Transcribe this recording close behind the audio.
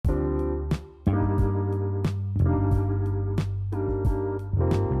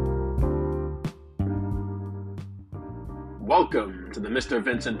Welcome to the Mr.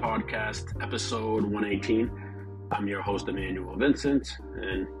 Vincent Podcast, episode 118. I'm your host, Emmanuel Vincent,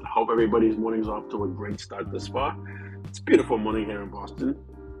 and I hope everybody's morning's off to a great start thus far. It's a beautiful morning here in Boston.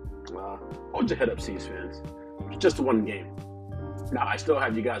 Hold your head up, C's fans. It's just one game. Now, I still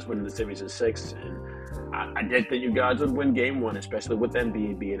have you guys winning the series in 6, and I did think you guys would win game 1, especially with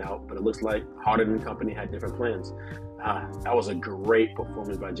Embiid being out, but it looks like Harden and company had different plans. That was a great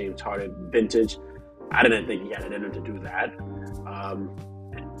performance by James Harden, vintage. I didn't think he had it in him to do that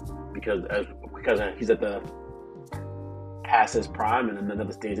because he's at the past his prime and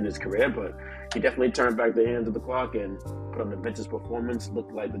another stage in his career, but he definitely turned back the hands of the clock and put on the vintage performance.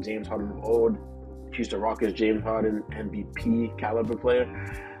 Looked like the James Harden of old, Houston Rockets James Harden, MVP caliber player.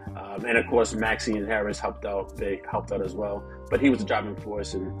 And of course, Maxey and Harris helped out as well. But he was the driving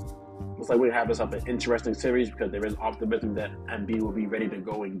force, and looks like we have us up an interesting series because there is optimism that Embiid will be ready to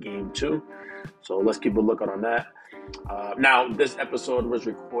go in game 2. So let's keep a lookout on that. Now, this episode was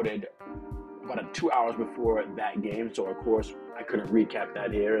recorded about 2 hours before that game, so of course I couldn't recap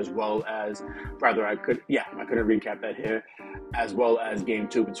that here, I couldn't recap that here, as well as game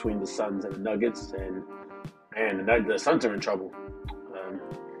 2 between the Suns and the Nuggets, and the Suns are in trouble.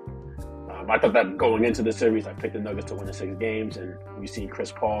 I thought that going into the series, I picked the Nuggets to win the 6 games, and we see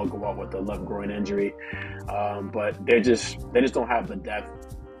Chris Paul go out with a left groin injury, but they just don't have the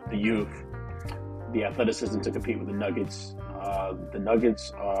depth, the youth, the athleticism to compete with the Nuggets. The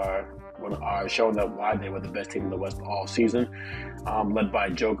Nuggets are showing that why they were the best team in the West all season, led by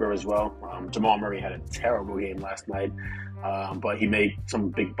Joker as well. Jamal Murray had a terrible game last night, but he made some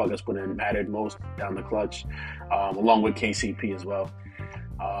big buckets when it mattered most down the clutch, along with KCP as well.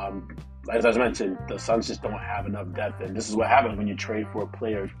 As I mentioned, the Suns just don't have enough depth, and this is what happens when you trade for a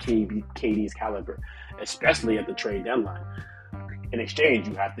player of KD's caliber, especially at the trade deadline. In exchange,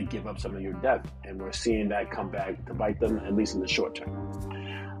 you have to give up some of your depth, and we're seeing that come back to bite them, at least in the short term.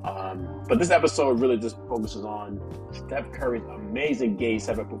 But this episode really just focuses on Steph Curry's amazing Game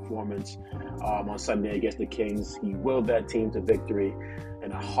 7 performance on Sunday against the Kings. He willed that team to victory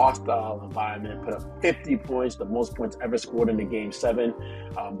in a hostile environment, put up 50 points, the most points ever scored in the Game 7.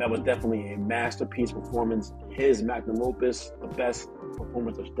 That was definitely a masterpiece performance. His Magnum Opus, the best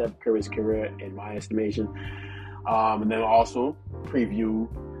performance of Steph Curry's career, in my estimation. And then also preview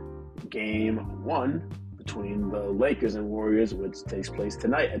Game 1 between the Lakers and Warriors, which takes place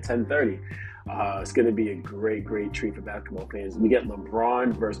tonight at 10:30. It's going to be a great, great treat for basketball fans. We get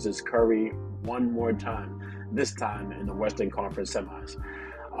LeBron versus Curry one more time, this time in the Western Conference semis.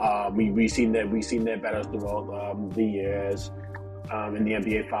 We've seen their battles throughout the years in the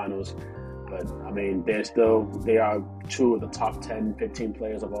NBA Finals. But, I mean, they are 2 of the top 10, 15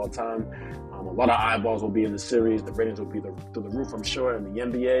 players of all time. A lot of eyeballs will be in the series. The ratings will be through the roof, I'm sure. And the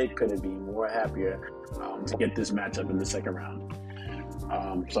NBA couldn't be more happier to get this matchup in the second round.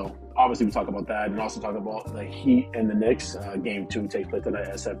 So, obviously, we talk about that and also talk about the Heat and the Knicks. Game 2 takes place tonight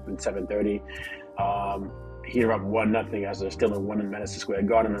at 7:30. Heat are up 1-0 as they're still in 1 in Madison Square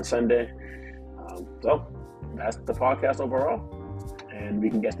Garden on Sunday. So, that's the podcast overall. And we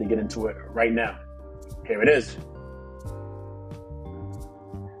can get into it right now. Here it is.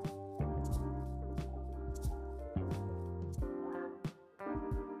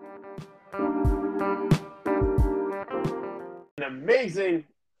 An amazing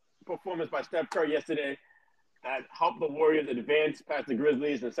performance by Steph Curry yesterday that helped the Warriors advance past the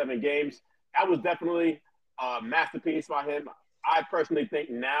Grizzlies in 7 games. That was definitely a masterpiece by him. I personally think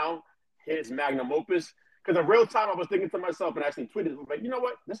now his Magnum Opus, because in real time I was thinking to myself and actually tweeted, like, you know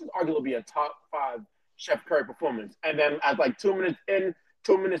what? This is arguably a top 5 Steph Curry performance. And then as like 2 minutes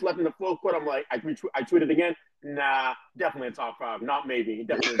left in the full court, I'm like, I tweeted again. Nah, definitely a top 5. Not maybe,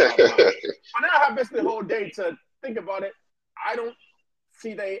 definitely a top 5. But now I have basically the whole day to think about it. I don't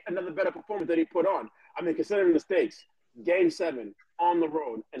see another better performance that he put on. I mean, considering the stakes, Game 7 on the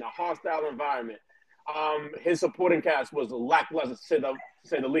road in a hostile environment. His supporting cast was lackluster to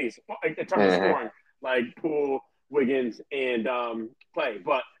say the least in terms of scoring, like Poole, Wiggins, and Clay.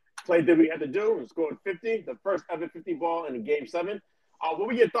 But Clay did what he had to do and scored 50, the first ever 50 ball in Game 7. What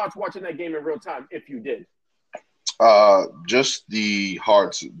were your thoughts watching that game in real time, if you did? Just the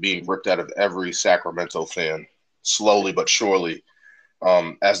hearts being ripped out of every Sacramento fan, slowly but surely,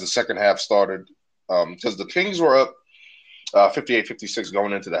 as the second half started. Because the Kings were up 58-56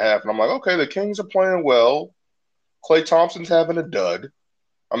 going into the half. And I'm like, okay, the Kings are playing well. Klay Thompson's having a dud.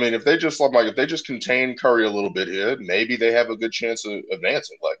 I mean, if they just contain Curry a little bit here, maybe they have a good chance of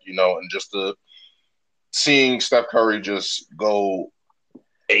advancing, and just seeing Steph Curry just go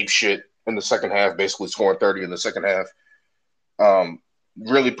ape shit in the second half, basically scoring 30 in the second half,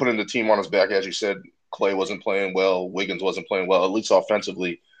 really putting the team on his back, as you said. Clay wasn't playing well. Wiggins wasn't playing well, at least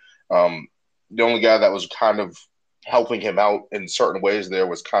offensively. The only guy that was kind of helping him out in certain ways there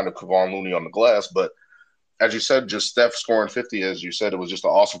was kind of Kevon Looney on the glass. But as you said, just Steph scoring 50, as you said, it was just an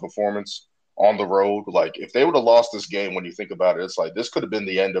awesome performance on the road. Like, if they would have lost this game, when you think about it, it's like this could have been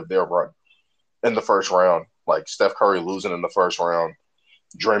the end of their run in the first round. Like, Steph Curry losing in the first round.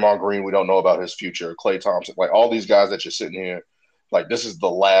 Draymond Green, we don't know about his future. Klay Thompson, like all these guys that you're sitting here, like this is the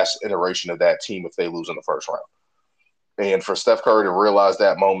last iteration of that team if they lose in the first round. And for Steph Curry to realize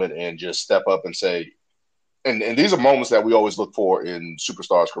that moment and just step up and say, and these are moments that we always look for in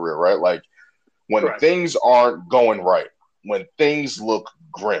superstars' career, right? Like when Correct. things aren't going right, when things look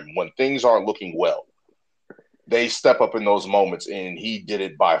grim, when things aren't looking well, they step up in those moments. And he did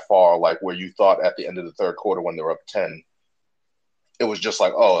it by far, like where you thought at the end of the third quarter when they were up 10, it was just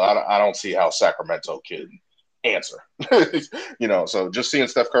like, oh, I don't see how Sacramento could answer. So just seeing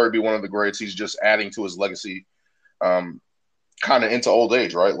Steph Curry be one of the greats, he's just adding to his legacy. Kind of into old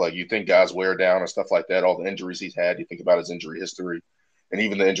age, right? Like you think guys wear down and stuff like that. All the injuries he's had, you think about his injury history, and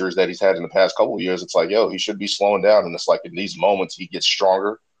even the injuries that he's had in the past couple of years. It's like, yo, he should be slowing down. And it's like in these moments, he gets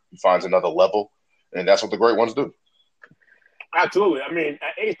stronger. He finds another level, and that's what the great ones do. Absolutely. I mean,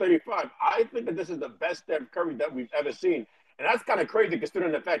 at age 35, I think that this is the best Steph Curry that we've ever seen, and that's kind of crazy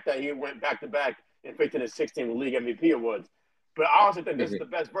considering the fact that he went back to back and picked in his 16 league MVP awards. But I also think this is the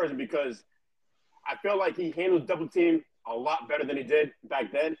best version because I feel like he handles double team a lot better than he did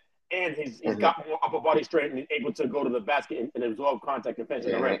back then. And he's got more upper body strength and he's able to go to the basket and absorb contact and finish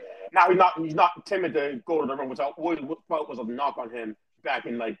in the rim. Now he's not timid to go to the rim, which I always thought was a knock on him back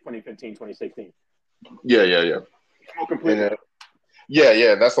in like 2015, 2016. Yeah. More completely.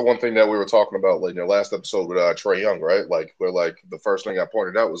 Yeah. That's the one thing that we were talking about like in the last episode with Trae Young, right? Like where like the first thing I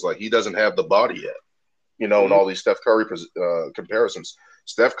pointed out was like he doesn't have the body yet. And all these Steph Curry comparisons.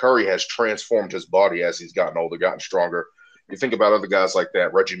 Steph Curry has transformed his body as he's gotten older, gotten stronger. You think about other guys like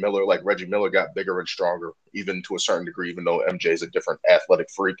that, Reggie Miller got bigger and stronger, even to a certain degree, even though MJ's a different athletic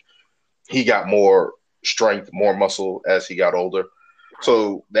freak. He got more strength, more muscle as he got older.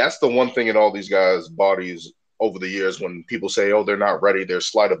 So that's the one thing in all these guys' bodies over the years when people say, oh, they're not ready, they're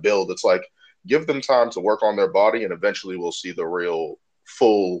slight of build. It's like, give them time to work on their body and eventually we'll see the real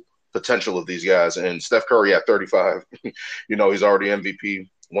full potential of these guys. And Steph Curry at 35, he's already MVP,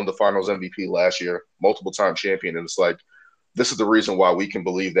 won the finals MVP last year, multiple time champion. And it's like, this is the reason why we can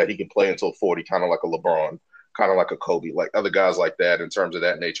believe that he can play until 40, kind of like a LeBron, kind of like a Kobe, like other guys like that in terms of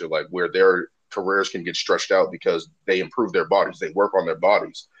that nature, like where their careers can get stretched out because they improve their bodies, they work on their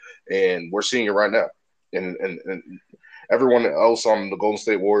bodies. And we're seeing it right now. And everyone else on the Golden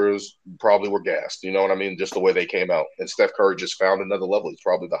State Warriors probably were gassed, you know what I mean? Just the way they came out. And Steph Curry just found another level. He's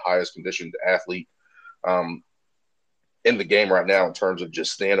probably the highest conditioned athlete in the game right now in terms of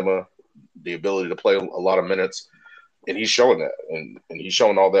just stamina, the ability to play a lot of minutes. And he's showing that. And he's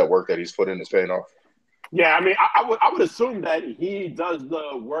showing all that work that he's put in is paying off. Yeah, I mean, I would assume that he does the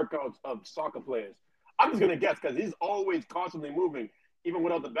workouts of soccer players. I'm just going to guess because he's always constantly moving, even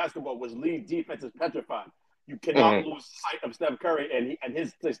without the basketball, which league defense is petrified. You cannot lose sight of Steph Curry and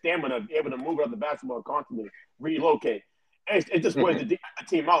his stamina, be able to move out the basketball constantly, relocate. It just wears the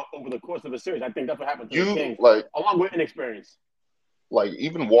team out over the course of a series. I think that's what happened to the Kings, along with inexperience. Like,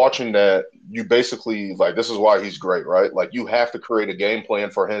 even watching that, you basically, like, this is why he's great, right? Like, you have to create a game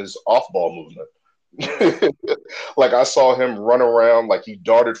plan for his off-ball movement. Like, I saw him run around, like, he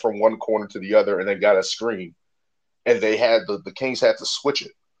darted from one corner to the other and then got a screen. And they had, the Kings had to switch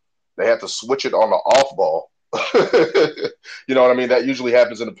it. They had to switch it on the off-ball. You know what I mean? That usually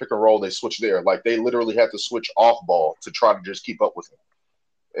happens in a pick and roll. They switch there. Like, they literally had to switch off-ball to try to just keep up with him.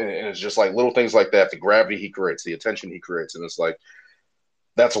 And it's just, like, little things like that, the gravity he creates, the attention he creates. And it's like,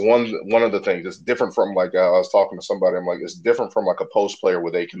 that's one of the things. It's different from like I was talking to somebody. I'm like, it's different from like a post player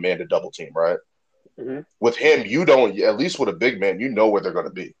where they command a double team, right? With him, you don't. At least with a big man, you know where they're going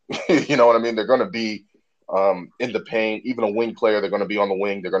to be. You know what I mean? They're going to be in the paint. Even a wing player, they're going to be on the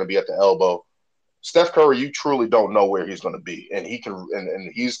wing. They're going to be at the elbow. Steph Curry, you truly don't know where he's going to be, and he can.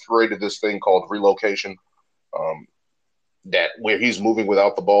 And he's created this thing called relocation. That where he's moving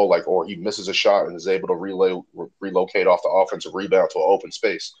without the ball, like, or he misses a shot and is able to relocate off the offensive rebound to an open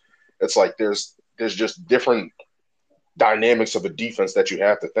space. It's like there's just different dynamics of a defense that you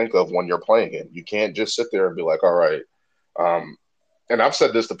have to think of when you're playing it. You can't just sit there and be like, all right. And I've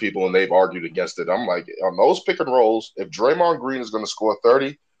said this to people and they've argued against it. I'm like, on those pick and rolls, if Draymond Green is going to score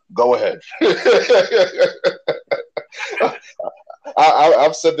 30, go ahead.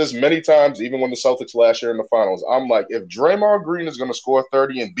 I've said this many times, even when the Celtics last year in the finals. I'm like, if Draymond Green is going to score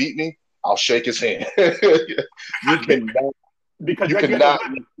 30 and beat me, I'll shake his hand. You cannot.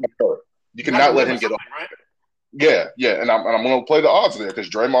 You You have to cannot let live him with get off. something, right? Yeah, yeah, and I'm going to play the odds there because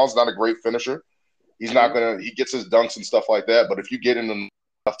Draymond's not a great finisher. He's not Mm-hmm. going to. He gets his dunks and stuff like that, but if you get in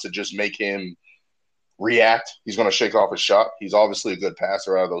enough to just make him react, he's going to shake off his shot. He's obviously a good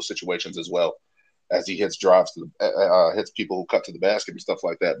passer out of those situations as well, as he hits drives to hits people who cut to the basket and stuff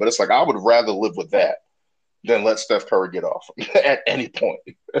like that. But it's like I would rather live with that than let Steph Curry get off at any point.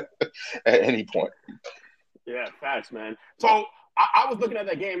 At any point. Yeah, facts, man. So I was looking at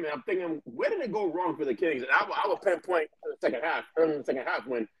that game and I'm thinking, where did it go wrong for the Kings? And I would pinpoint the second half, early in the second half,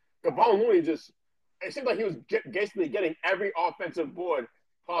 when Kevon Looney just, it seemed like he was basically getting every offensive board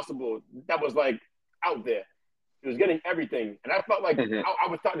possible that was like out there. He was getting everything. And I felt like Mm-hmm. I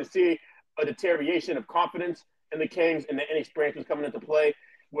was starting to see a deterioration of confidence in the Kings and the inexperience was coming into play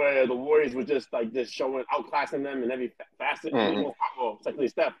where the Warriors were just like just showing, outclassing them in every facet, for the Mm-hmm. most part, well, especially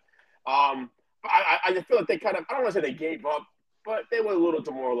Steph. I just feel like they kind of, I don't want to say they gave up, but they were a little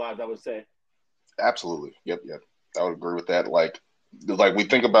demoralized, I would say. Absolutely. Yep. Yep. I would agree with that. Like we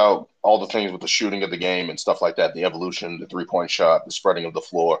think about all the things with the shooting of the game and stuff like that, the evolution, the 3-point shot, the spreading of the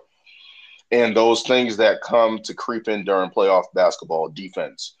floor, and those things that come to creep in during playoff basketball,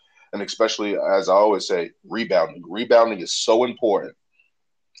 defense, and especially as I always say, rebounding. Rebounding is so important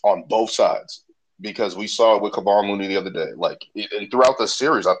on both sides because we saw it with Kevon Looney the other day. Like, and throughout the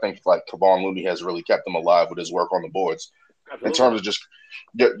series, I think like Kevon Looney has really kept them alive with his work on the boards in Absolutely. terms of just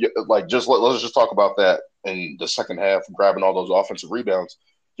like let's just talk about that in the second half, grabbing all those offensive rebounds.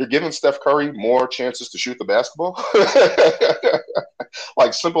 You're giving Steph Curry more chances to shoot the basketball.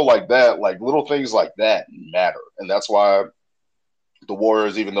 Like simple like that, like little things like that matter, and that's why the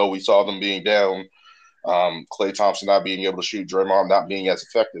Warriors, even though we saw them being down, Klay Thompson not being able to shoot, Draymond not being as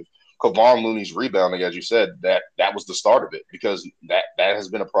effective, Kevon Looney's rebounding, as you said, that was the start of it because that has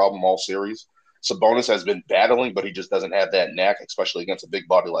been a problem all series. Sabonis has been battling, but he just doesn't have that knack, especially against a big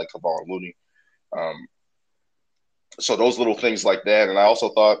body like Kevon Looney. Um, so those little things like that, and I also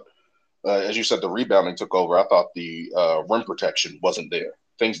thought, as you said, the rebounding took over. I thought the rim protection wasn't there.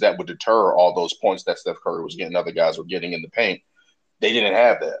 Things that would deter all those points that Steph Curry was getting, other guys were getting in the paint. They didn't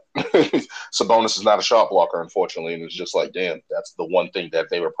have that. Sabonis is not a shot blocker, unfortunately, and it's just like, damn, that's the one thing that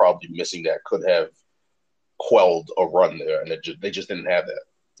they were probably missing that could have quelled a run there, and they just didn't have that.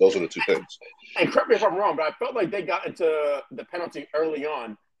 Those are the two things. And correct me if I'm wrong, but I felt like they got into the penalty early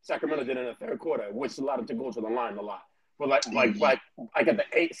on. Sacramento did in the third quarter, which allowed them to go to the line a lot. But like at the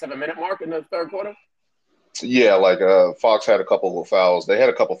 8-7 minute mark in the third quarter. Yeah, like Fox had a couple of fouls. They had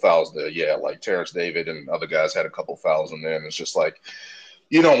a couple fouls there. Yeah, like Terrence David and other guys had a couple fouls in there, and it's just like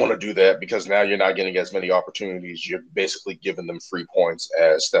you don't want to do that because now you're not getting as many opportunities. You're basically giving them free points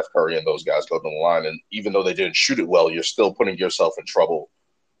as Steph Curry and those guys go to the line. And even though they didn't shoot it well, you're still putting yourself in trouble,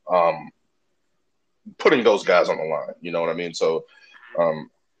 putting those guys on the line. You know what I mean? So um,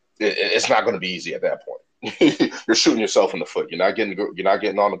 it's not going to be easy at that point. You're shooting yourself in the foot. You're not getting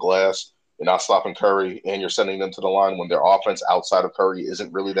on the glass. You're not stopping Curry, and you're sending them to the line when their offense outside of Curry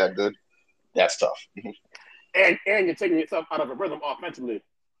isn't really that good. That's tough. And you're taking yourself out of a rhythm offensively.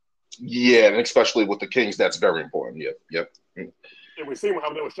 Yeah, and especially with the Kings, that's very important. Yep, yep. And we've seen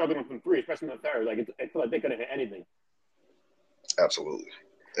how they were struggling from three, especially in the third. Like it felt like they couldn't hit anything. Absolutely.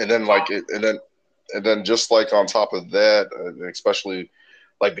 And then Um, like and then just like on top of that, especially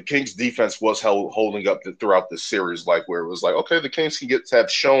like the Kings defense was holding up throughout this series, like where it was like, okay, the Kings can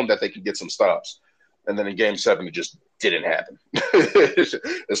have shown that they can get some stops. And then in game 7, it just didn't happen.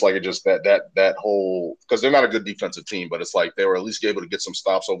 It's like it just that whole, because they're not a good defensive team, but it's like they were at least able to get some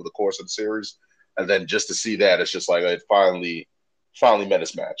stops over the course of the series. And then just to see that, it's just like it finally met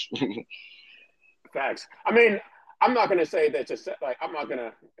its match. Facts. I mean, I'm not gonna say that just like I'm not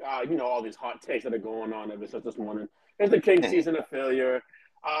gonna all these hot takes that are going on ever since this morning. Is the Kings season a failure?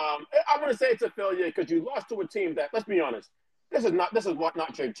 I'm gonna say it's a failure because you lost to a team that, let's be honest, this is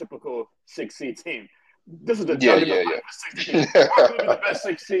not your typical 6 seed team. This is the Yeah, juggernaut yeah, of a 6 seed team. Arguably the best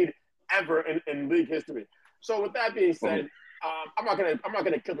 6 seed ever in league history. So with that being yeah. said, I'm not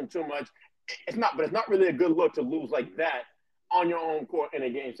gonna kill them too much. It's not really a good look to lose like that on your own court in a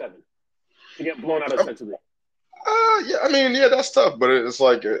game 7 to get blown out essentially. Yeah, I mean, yeah, that's tough, but it's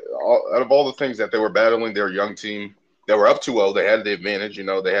like out of all the things that they were battling, their young team, they were up 2-0. They had the advantage. You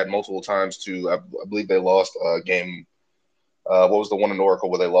know, they had multiple times to. I believe they lost game. What was the one in Oracle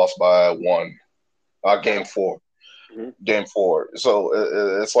where they lost by 1? Game 4. Mm-hmm. Game 4. So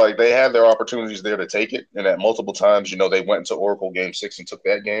it's like they had their opportunities there to take it, and at multiple times, you know, they went into Oracle game 6 and took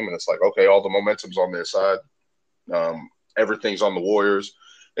that game, and it's like, okay, all the momentum's on their side. Everything's on the Warriors.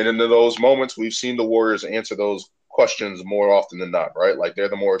 And in those moments, we've seen the Warriors answer those questions more often than not, right? Like they're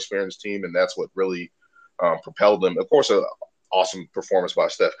the more experienced team, and that's what really propelled them. Of course, awesome performance by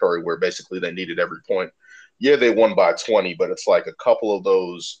Steph Curry where basically they needed every point. Yeah, they won by 20, but it's like a couple of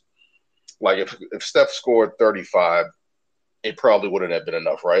those, like if Steph scored 35, it probably wouldn't have been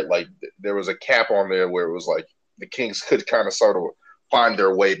enough, right? Like there was a cap on there where it was like the Kings could kind of sort of find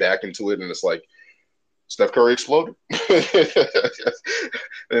their way back into it, and it's like Steph Curry exploded,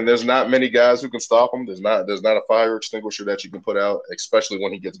 and there's not many guys who can stop him. There's not a fire extinguisher that you can put out, especially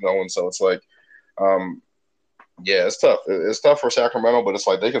when he gets going. So it's like, yeah, it's tough. It's tough for Sacramento, but it's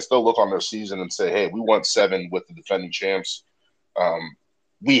like they can still look on their season and say, hey, we won 7 with the defending champs.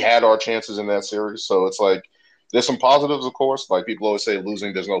 We had our chances in that series, so it's like there's some positives, of course. Like people always say,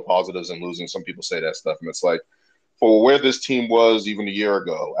 losing, there's no positives in losing. Some people say that stuff, and it's like for where this team was even a year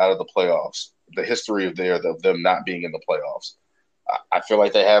ago, out of the playoffs, the history of them not being in the playoffs. I feel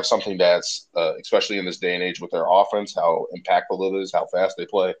like they have something that's, especially in this day and age with their offense, how impactful it is, how fast they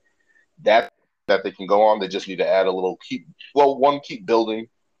play. That they can go on. They just need to add a little keep building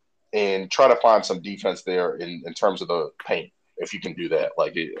and try to find some defense there in terms of the paint. If you can do that,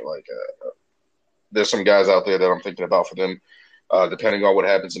 there's some guys out there that I'm thinking about for them. Depending on what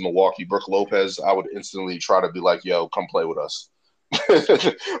happens in Milwaukee, Brook Lopez, I would instantly try to be like, yo, come play with us.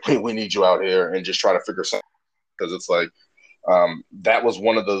 we need you out here and just try to figure something because it's like that was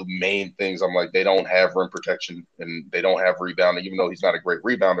one of the main things. I'm like, they don't have rim protection and they don't have rebounding, even though he's not a great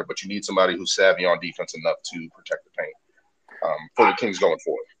rebounder, but you need somebody who's savvy on defense enough to protect the paint for the Kings going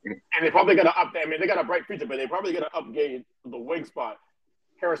forward. And they probably got to up there. I mean, they got a bright future, but they probably got to upgrade the wing spot.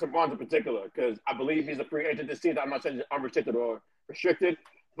 Harrison Barnes in particular, because I believe he's a free agent this season. I'm not saying unrestricted or restricted,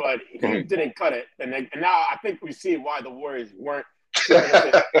 but he didn't cut it. And now I think we see why the Warriors weren't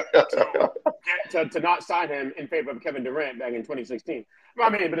to not sign him in favor of Kevin Durant back in 2016. I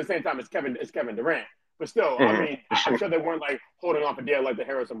mean, but at the same time, it's Kevin Durant. But still, I mean, I'm sure they weren't like holding off a deal like the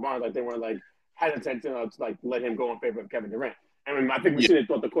Harrison Barnes, like they weren't like hesitant to like let him go in favor of Kevin Durant. I mean, I think we've seen it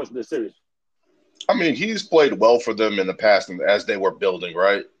throughout the course of this series. I mean, he's played well for them in the past as they were building,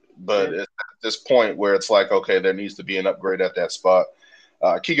 right? But at this point where it's like, okay, there needs to be an upgrade at that spot.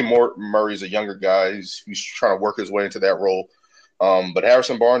 Keegan Murray's a younger guy. He's trying to work his way into that role. But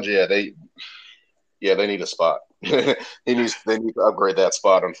Harrison Barnes, they need a spot. They need to upgrade that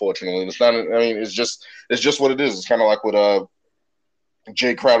spot, unfortunately. And it's not. I mean, it's just what it is. It's kind of like with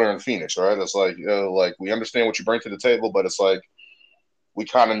Jay Crowder in Phoenix, right? It's like we understand what you bring to the table, but it's like we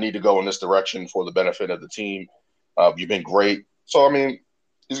kind of need to go in this direction for the benefit of the team. You've been great, so I mean,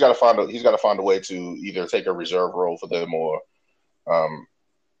 he's got to find a way to either take a reserve role for them or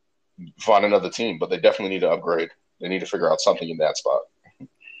find another team. But they definitely need to upgrade. They need to figure out something in that spot.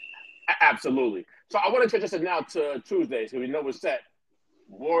 Absolutely. So I want to transition now to Tuesdays, because we know we're set.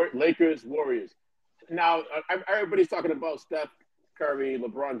 Lakers, Warriors. Now, everybody's talking about Steph Curry,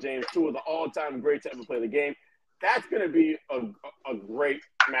 LeBron James, 2 of the all-time greats to ever play the game. That's going to be a great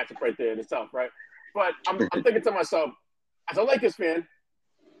matchup right there in itself, right? But I'm thinking to myself, as a Lakers fan,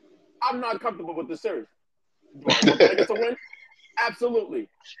 I'm not comfortable with this series. Do I want the Lakers to win? Absolutely.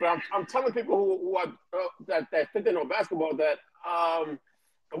 But I'm telling people who are that think they know basketball that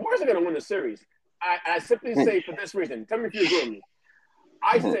the Warriors are going to win the series. I simply say for this reason. Tell me if you agree with me.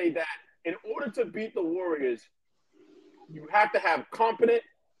 I say that in order to beat the Warriors, you have to have competent,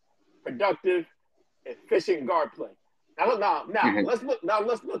 productive, efficient guard play. Now, let's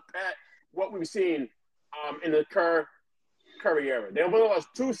look at what we've seen in the Curry era. They only lost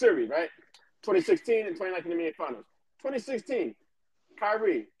 2 series, right? 2016 and 2019 NBA Finals. 2016,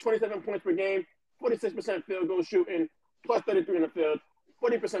 Kyrie, 27 points per game, 46% field goal shooting, plus 33 in the field,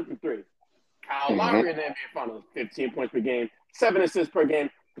 40% from 3. Kyle Lowry in the NBA Finals, 15 points per game, 7 assists per game,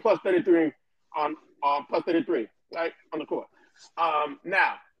 plus 33 plus 33, right, on the court.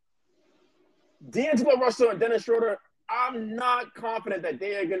 Now, D'Angelo Russell and Dennis Schroeder, I'm not confident that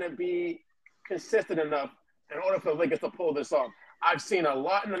they are going to be consistent enough in order for the Lakers to pull this off. I've seen a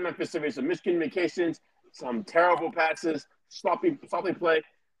lot in the Memphis series, some miscommunications, some terrible passes, sloppy play.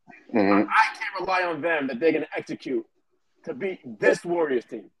 I can't rely on them that they're going to execute to beat this Warriors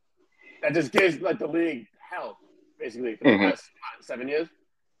team that just gives like the league hell, basically, for the past 7 years.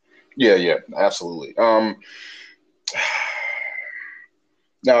 Yeah, absolutely. Now,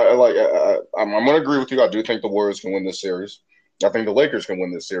 I'm going to agree with you. I do think the Warriors can win this series. I think the Lakers can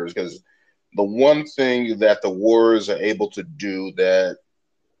win this series because the one thing that the Warriors are able to do that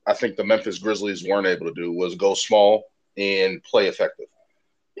I think the Memphis Grizzlies weren't able to do was go small and play effective.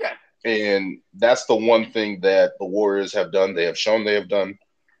 Yeah. And that's the one thing that the Warriors have done. They have shown they have done.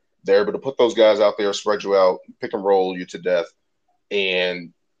 They're able to put those guys out there, spread you out, pick and roll you to death,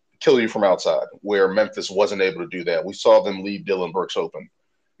 and kill you from outside, where Memphis wasn't able to do that. We saw them leave Dylan Brooks open.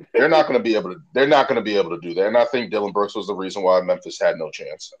 They're not going to be able to. They're not going to be able to do that. And I think Dylan Brooks was the reason why Memphis had no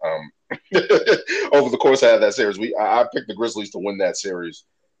chance. Over the course of that series, I picked the Grizzlies to win that series,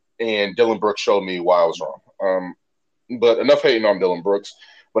 and Dylan Brooks showed me why I was wrong. But enough hating on Dylan Brooks.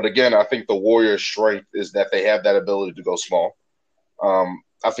 But again, I think the Warriors' strength is that they have that ability to go small.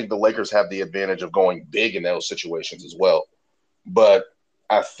 I think the Lakers have the advantage of going big in those situations as well. But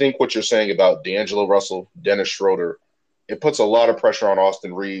I think what you're saying about D'Angelo Russell, Dennis Schroeder, it puts a lot of pressure on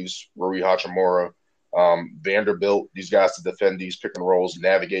Austin Reeves, Rui Hachimura, Vanderbilt, these guys to defend these pick and rolls,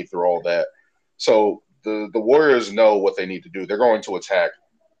 navigate through all that. So the Warriors know what they need to do. They're going to attack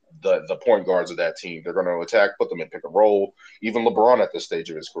the point guards of that team. They're going to attack, put them in pick and roll. Even LeBron at this stage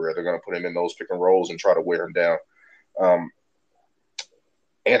of his career, they're going to put him in those pick and rolls and try to wear him down.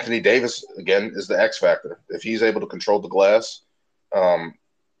 Anthony Davis, again, is the X factor. If he's able to control the glass,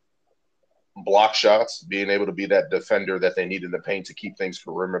 block shots, being able to be that defender that they need in the paint to keep things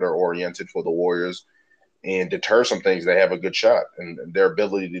perimeter oriented for the Warriors and deter some things, they have a good shot. And their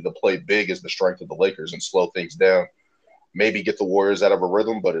ability to play big is the strength of the Lakers and slow things down. Maybe get the Warriors out of a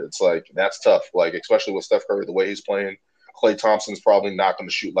rhythm, but it's like that's tough. Like, especially with Steph Curry, the way he's playing. Klay Thompson's probably not going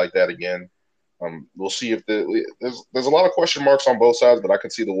to shoot like that again. We'll see if there's a lot of question marks on both sides, but I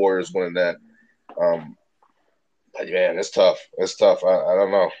can see the Warriors winning that. But man, it's tough. It's tough. I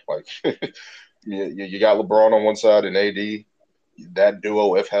don't know. Like you got LeBron on one side and AD. That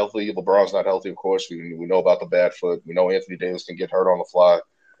duo, if healthy, LeBron's not healthy, of course. We know about the bad foot. We know Anthony Davis can get hurt on the fly.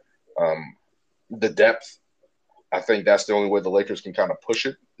 The depth, I think that's the only way the Lakers can kind of push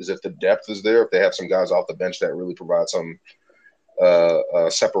it, is if the depth is there, if they have some guys off the bench that really provide some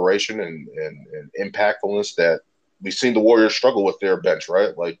separation and impactfulness that we've seen the Warriors struggle with their bench,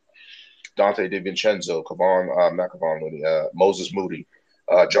 right? Like Dante DiVincenzo, Moses Moody,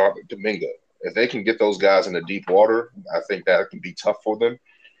 John Dominga. If they can get those guys in the deep water, I think that can be tough for them.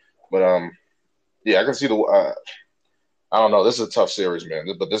 But I can see I don't know. This is a tough series, man.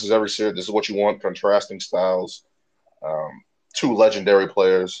 But this is every series. This is what you want: contrasting styles, two legendary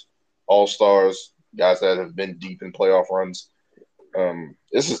players, all-stars, guys that have been deep in playoff runs.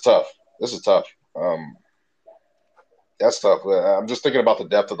 This is tough. That's tough. I'm just thinking about the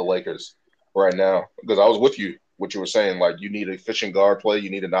depth of the Lakers right now because I was with you. What you were saying, like you need efficient guard play.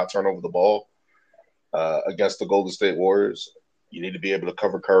 You need to not turn over the ball against the Golden State Warriors. You need to be able to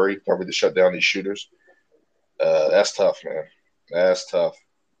cover Curry, to shut down these shooters. That's tough, man. That's tough.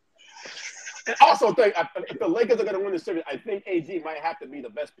 And also, think if the Lakers are going to win the series, I think AD might have to be the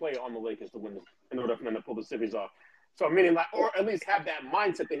best player on the Lakers to win this in order for them to pull the series off. So meaning, like, or at least have that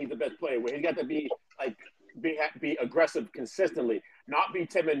mindset that he's the best player, where he's got to be like be aggressive consistently, not be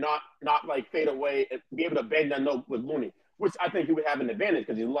timid, not like fade away, and be able to bend that note with Looney, which I think he would have an advantage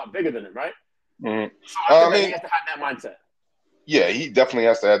because he's a lot bigger than him, right? Mm-hmm. So I think he has to have that mindset. Yeah, he definitely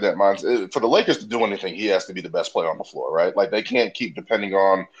has to have that mindset. For the Lakers to do anything, he has to be the best player on the floor, right? Like they can't keep depending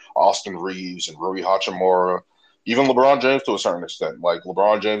on Austin Reeves and Rui Hachimura, even LeBron James to a certain extent. Like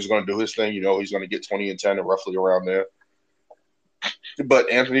LeBron James is going to do his thing, he's going to get 20 and 10 and roughly around there. But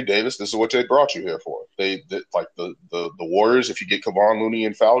Anthony Davis, this is what they brought you here for. They like the Warriors. If you get Kevon Looney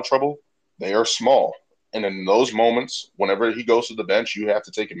in foul trouble, they are small, and in those moments, whenever he goes to the bench, you have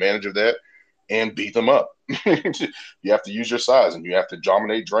to take advantage of that and beat them up. You have to use your size, and you have to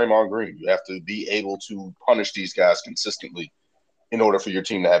dominate Draymond Green. You have to be able to punish these guys consistently in order for your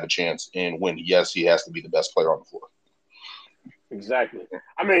team to have a chance and win. Yes, he has to be the best player on the floor. Exactly.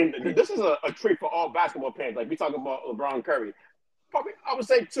 I mean, this is a treat for all basketball fans. Like we talk about LeBron Curry. Probably, I would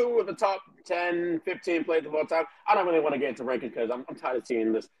say 2 of the top 10, 15 players of all time. I don't really want to get into rankings because I'm tired of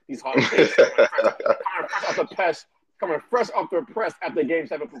seeing these hot takes coming fresh off the press after Game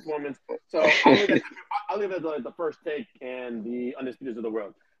 7 performance. So I'll leave it as the first take and the Undisputeds of the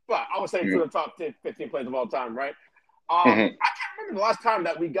world. But I would say 2 of the top 10, 15 players of all time, right? I can't remember the last time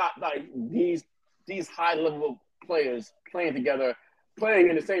that we got like these high-level players playing together, playing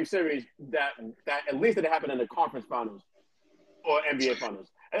in the same series that at least it happened in the conference finals or NBA finals.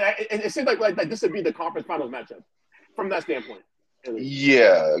 And it seems like this would be the conference finals matchup from that standpoint.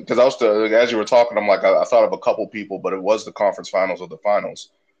 Yeah, because as you were talking, I'm like, I thought of a couple people, but it was the conference finals or the finals.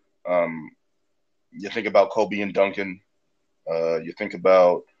 You think about Kobe and Duncan. You think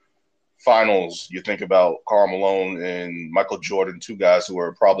about finals. You think about Karl Malone and Michael Jordan, 2 guys who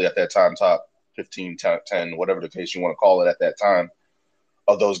were probably at that time top 15, 10, whatever the case you want to call it at that time,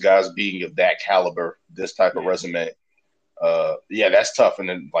 of those guys being of that caliber, this type of resume. That's tough. And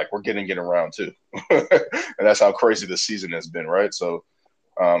then like we're getting around too. And that's how crazy this season has been, right? So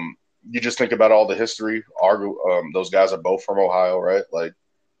you just think about all the history. Those guys are both from Ohio, right? Like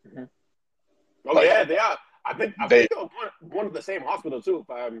yeah, they are. I They think they were born at the same hospital too. If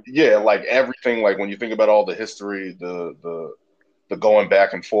I'm Yeah, like everything, like when you think about all the history, the going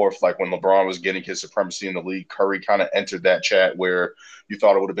back and forth, like when LeBron was getting his supremacy in the league, Curry kind of entered that chat where you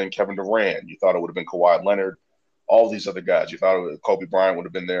thought it would have been Kevin Durant, you thought it would have been Kawhi Leonard, all these other guys. You thought Kobe Bryant would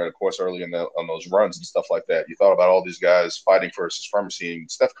have been there, of course, early on those runs and stuff like that. You thought about all these guys fighting for supremacy,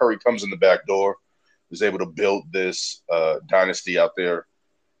 and Steph Curry comes in the back door, is able to build this dynasty out there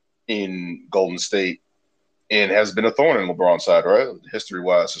in Golden State, and has been a thorn in LeBron's side, right? History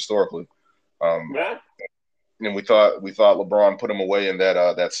wise, historically. Um, yeah. and we thought LeBron put him away in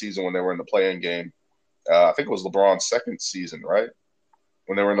that season when they were in the playing game. I think it was LeBron's second season, right?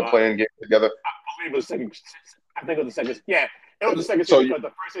 When they were in the I playing game together. believe it was second. I think it was the second. Yeah, it was the second So season because the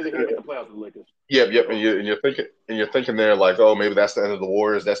first season he didn't make the playoffs with the Lakers. yep, So, and you're thinking there like, oh, maybe that's the end of the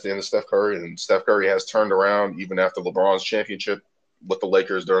Warriors, that's the end of Steph Curry, and Steph Curry has turned around even after LeBron's championship with the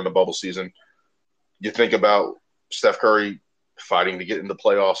Lakers during the bubble season. You think about Steph Curry fighting to get in the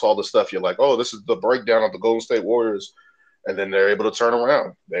playoffs, all this stuff. You're like, oh, this is the breakdown of the Golden State Warriors, and then they're able to turn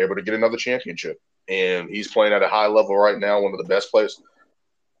around. They're able to get another championship, and he's playing at a high level right now, one of the best players.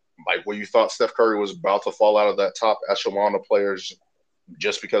 Like where you thought Steph Curry was about to fall out of that top echelon of players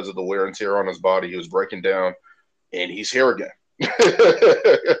just because of the wear and tear on his body, he was breaking down, and he's here again.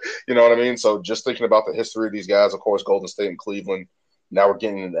 You know what I mean? So just thinking about the history of these guys, of course, Golden State and Cleveland. Now we're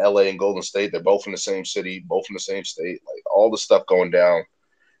getting into LA and Golden State. They're both in the same city, both in the same state. Like all the stuff going down,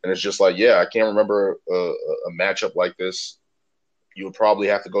 and it's just like, yeah, I can't remember a matchup like this. You would probably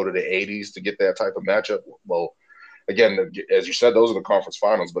have to go to the '80s to get that type of matchup. Well, again, as you said, those are the conference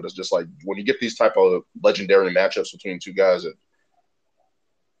finals, but it's just like when you get these type of legendary matchups between two guys,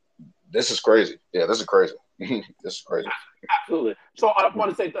 this is crazy. Yeah, this is crazy. This is crazy. absolutely. So I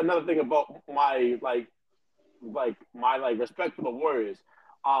want to say another thing about my respect for the Warriors.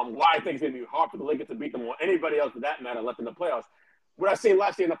 Why I think it's gonna be hard for the Lakers to beat them or anybody else for that matter left in the playoffs. What I seen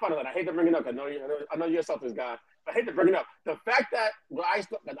last year in the finals, and I hate to bring it up. I know you're a Celtics guy, but I hate to bring it up. The fact that I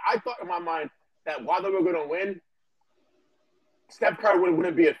thought in my mind that while they were going to win, Steph Curry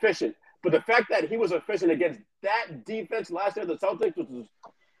wouldn't be efficient. But the fact that he was efficient against that defense last year, the Celtics, which was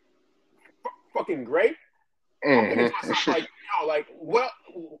fucking great. I'm thinking to myself, like, well,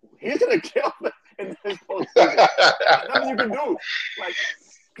 he's gonna kill them in this postseason. There's nothing you can do. Like,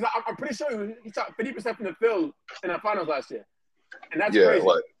 because I'm pretty sure he shot 50% from the field in the finals last year, and that's Yeah, crazy.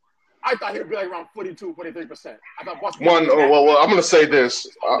 like I thought he would be like around 42, 43%. I thought Boston. well, I'm gonna say this.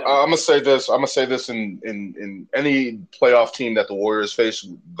 I'm gonna say this. I'm gonna say this in any playoff team that the Warriors face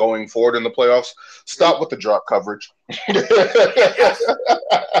going forward in the playoffs. Stop with the drop coverage. Yes,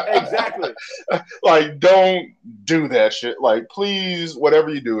 exactly. Like, don't do that shit. Like, please, whatever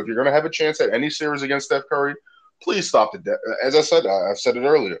you do, if you're gonna have a chance at any series against Steph Curry, please stop the. As I said, I've said it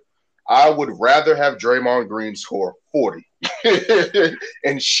earlier. I would rather have Draymond Green score 40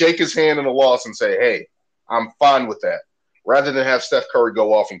 and shake his hand in a loss and say, hey, I'm fine with that, rather than have Steph Curry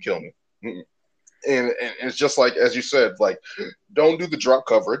go off and kill me. And it's just like, as you said, like, don't do the drop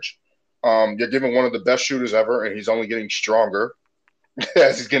coverage. You're giving one of the best shooters ever, and he's only getting stronger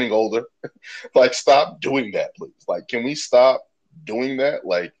as he's getting older. Like, stop doing that, please. Like, can we stop doing that?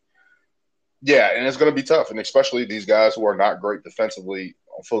 Like, yeah, and it's going to be tough, and especially these guys who are not great defensively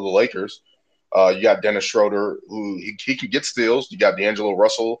for the Lakers. You got Dennis Schroeder, who he can get steals. You got D'Angelo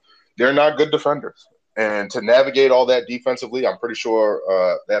Russell. They're not good defenders. And to navigate all that defensively, I'm pretty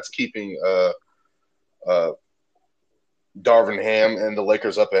sure that's keeping Darvin Ham and the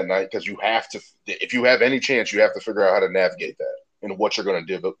Lakers up at night, because you have to, if you have any chance, you have to figure out how to navigate that and what you're going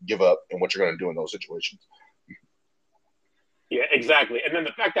to give up and what you're going to do in those situations. Yeah, exactly. And then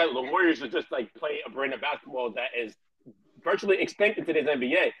the fact that the Warriors are just like play a brand of basketball that is virtually extinct in today's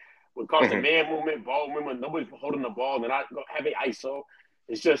NBA. With constant man movement, ball movement, nobody's holding the ball, they're not having ISO.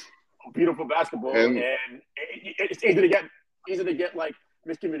 It's just beautiful basketball, and it's easy to get like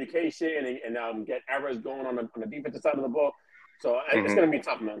miscommunication and get errors going on the defensive side of the ball. So it's going to be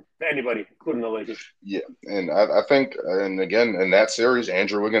tough, man, for anybody, including the Lakers. Yeah, and I think, and again, in that series,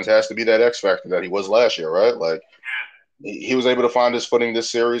 Andrew Wiggins has to be that X factor that he was last year, right? Like, he was able to find his footing this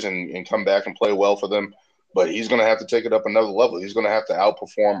series and come back and play well for them. But he's going to have to take it up another level. He's going to have to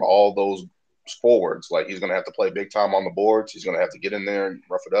outperform all those forwards. Like, he's going to have to play big time on the boards. He's going to have to get in there and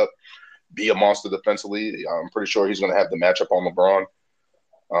rough it up, be a monster defensively. I'm pretty sure he's going to have the matchup on LeBron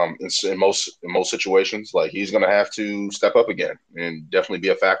in most situations. Like, he's going to have to step up again and definitely be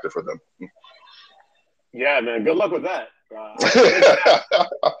a factor for them. Yeah, man. Good luck with that. That's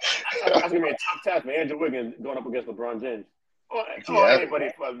going to be a tough task for Andrew Wiggins going up against LeBron James. Or anybody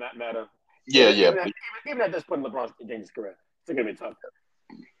for that matter. Yeah. Even at this point in LeBron James' career, it's going to be tough.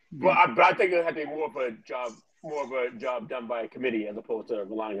 But I think it had to be more of a job done by a committee as opposed to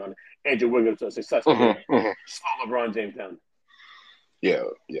relying on Andrew Wiggins to successfully slow LeBron James down. Yeah,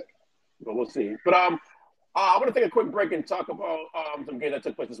 yeah. But we'll see. But I want to take a quick break and talk about some games that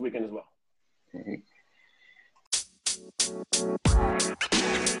took place this weekend as well. Mm-hmm.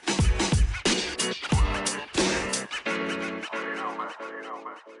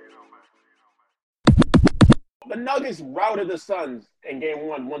 The Nuggets routed the Suns in Game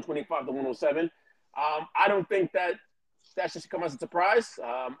 125-107. I don't think that should come as a surprise.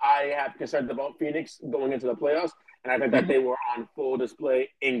 I have concerns about Phoenix going into the playoffs, and I think that they were on full display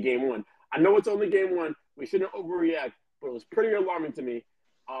in Game 1. I know it's only Game 1. We shouldn't overreact, but it was pretty alarming to me.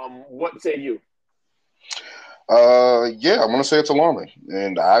 What say you? Yeah, I'm gonna say it's alarming,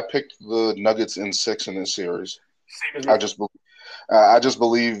 and I picked the Nuggets in 6 in this series. Same as me. I just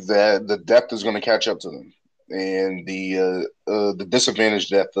believe that the depth is going to catch up to them, and the disadvantage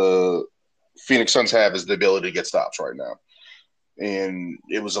that the Phoenix Suns have is the ability to get stops right now. And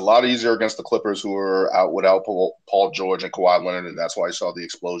it was a lot easier against the Clippers, who are out without Paul George and Kawhi Leonard, and that's why I saw the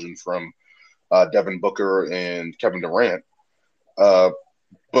explosion from Devin Booker and Kevin Durant.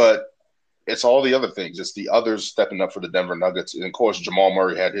 But it's all the other things. It's the others stepping up for the Denver Nuggets. And, of course, Jamal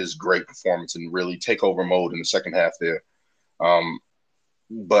Murray had his great performance and really takeover mode in the second half there.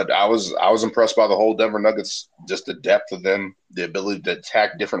 But I was impressed by the whole Denver Nuggets, just the depth of them, the ability to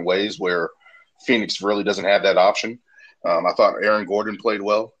attack different ways where Phoenix really doesn't have that option. I thought Aaron Gordon played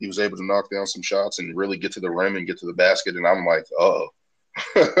well. He was able to knock down some shots and really get to the rim and get to the basket. And I'm like, uh-oh.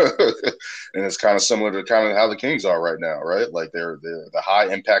 And it's kind of similar to kind of how the Kings are right now, right? Like they're the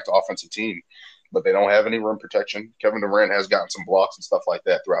high impact offensive team, but they don't have any rim protection. Kevin Durant has gotten some blocks and stuff like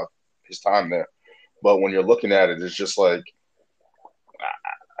that throughout his time there. But when you're looking at it, it's just like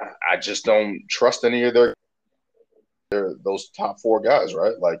I just don't trust any of those top four guys,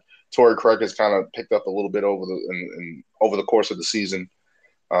 right? Like Torrey Craig has kind of picked up a little bit over the course of the season.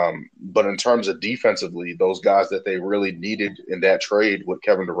 But in terms of defensively, those guys that they really needed in that trade with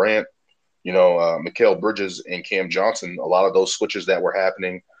Kevin Durant, Mikal Bridges and Cam Johnson, a lot of those switches that were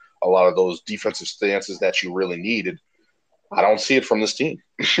happening, a lot of those defensive stances that you really needed, I don't see it from this team.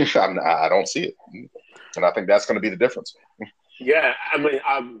 I don't see it. And I think that's going to be the difference. Yeah, I mean,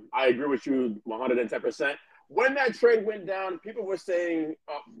 I agree with you 110%. When that trade went down, people were saying,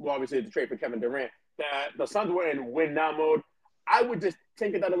 obviously the trade for Kevin Durant, that the Suns were in win-now mode. I would just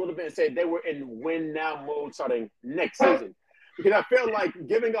tinker that a little bit and say they were in win-now mode starting next season. Because I feel like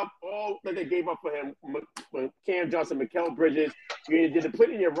giving up all that they gave up for him, Cam Johnson, Mikal Bridges, you're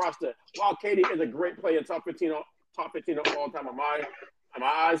depleting your roster. While Katie is a great player, top 15 of all time in my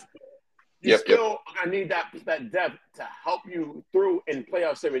eyes, you still are going to need that depth to help you through in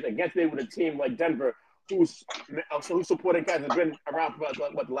playoff series against a team like Denver, whose supporting cast has been around for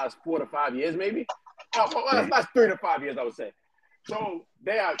the last 4 to 5 years, maybe? Last 3 to 5 years, I would say. So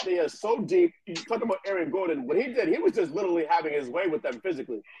they are so deep. You talk about Aaron Gordon. What he did, he was just literally having his way with them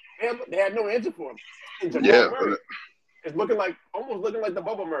physically. They had no answer for him. And Jamal Murray is almost looking like the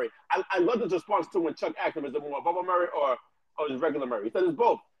Bubble Murray. I love his response to when Chuck asked him, is it more Bubble Murray or is regular Murray? He said it's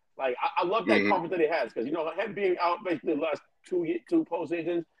both. Like, I love that confidence that he has because, him being out basically the last two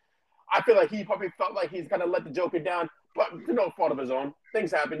postseasons, I feel like he probably felt like he's kind of let the Joker down, but no fault of his own.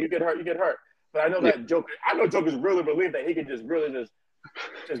 Things happen. You get hurt. But I know that Joker's really relieved that he can just really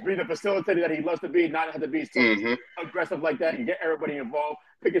just be the facilitator that he loves to be, not have to be so aggressive like that and get everybody involved,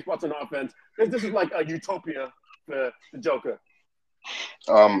 pick his spots on offense. This is like a utopia for the Joker.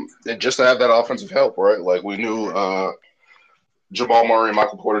 And just to have that offensive help, right? Like we knew Jamal Murray and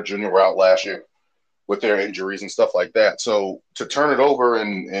Michael Porter Jr. were out last year with their injuries and stuff like that. So to turn it over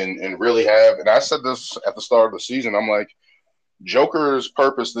and really have, and I said this at the start of the season, I'm like, Joker's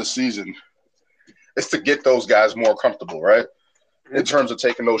purpose this season is to get those guys more comfortable, right? In terms of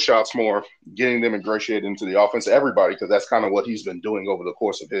taking those shots more, getting them ingratiated into the offense, everybody, because that's kind of what he's been doing over the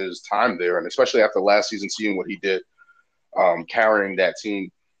course of his time there. And especially after last season, seeing what he did, carrying that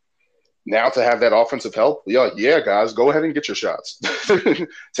team. Now to have that offensive help, yeah, guys, go ahead and get your shots.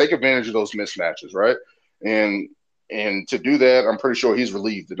 Take advantage of those mismatches, right? And to do that, I'm pretty sure he's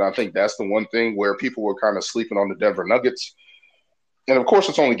relieved. And I think that's the one thing where people were kind of sleeping on the Denver Nuggets. And, of course,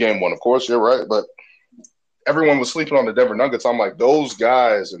 it's only game one. Of course, you're right. But everyone was sleeping on the Denver Nuggets. I'm like, those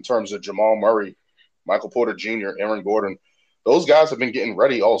guys, in terms of Jamal Murray, Michael Porter Jr., Aaron Gordon, those guys have been getting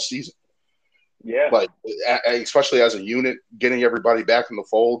ready all season. Yeah. Like, especially as a unit, getting everybody back in the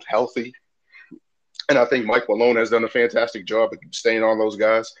fold, healthy. And I think Mike Malone has done a fantastic job of staying on those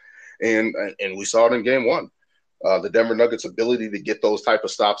guys. And we saw it in game one. the Denver Nuggets' ability to get those type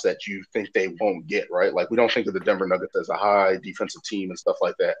of stops that you think they won't get, right? Like, we don't think of the Denver Nuggets as a high defensive team and stuff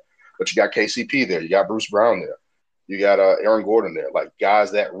like that. But you got KCP there. You got Bruce Brown there. You got Aaron Gordon there. Like,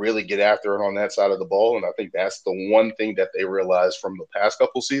 guys that really get after it on that side of the ball. And I think that's the one thing that they realized from the past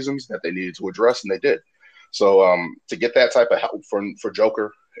couple seasons that they needed to address, and they did. So to get that type of help for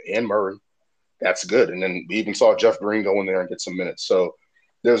Joker and Murray, that's good. And then we even saw Jeff Green go in there and get some minutes. So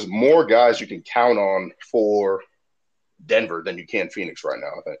there's more guys you can count on for Denver than you can Phoenix right now,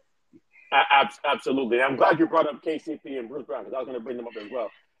 I think. Absolutely. I'm glad you brought up KCP and Bruce Brown because I was going to bring them up as well.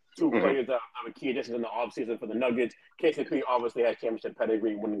 Two players that are key additions in the offseason for the Nuggets. KCP obviously has championship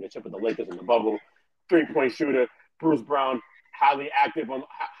pedigree, winning the chip with the Lakers in the bubble. 3-point shooter. Bruce Brown, highly active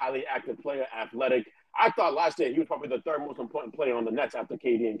player, athletic. I thought last year he was probably the third most important player on the Nets after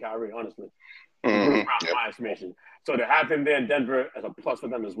KD and Kyrie, honestly. Bruce Brown, my estimation. So to have him there in Denver as a plus for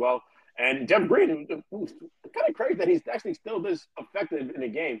them as well. And Jeff Green, who's kind of crazy that he's actually still this effective in the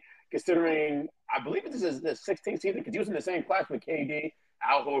game, considering I believe this is the 16th season because he was in the same class with KD,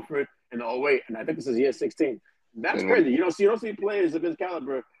 Al Horford, in the 08, and I think this is year 16. That's crazy. You don't see players of his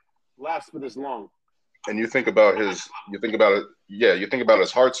caliber last for this long. And you think about his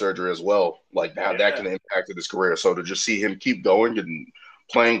heart surgery as well, like how that can impact his career. So to just see him keep going and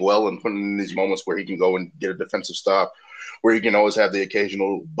playing well and putting in these moments where he can go and get a defensive stop, where he can always have the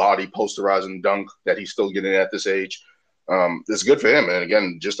occasional body posterizing dunk that he's still getting at this age. It's good for him. And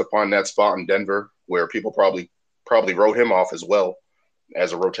again, just upon that spot in Denver where people probably wrote him off as well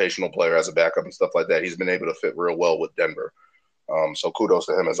as a rotational player, as a backup and stuff like that, he's been able to fit real well with Denver. So kudos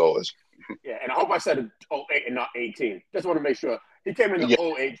to him as always. Yeah, and I hope I said 08 and not 18. Just want to make sure. He came in the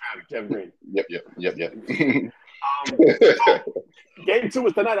 08 draft, Jeff Green. Yep. So, game 2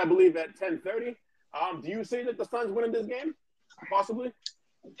 is tonight, I believe, at 10:30. Do you see that the Suns winning this game? Possibly?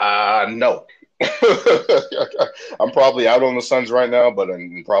 No. I'm probably out on the Suns right now, but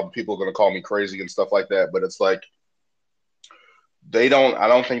probably people are going to call me crazy and stuff like that. But it's like I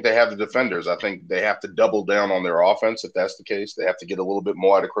don't think they have the defenders. I think they have to double down on their offense if that's the case. They have to get a little bit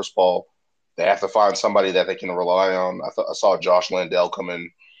more out of Chris Paul. They have to find somebody that they can rely on. I saw Josh Landale come in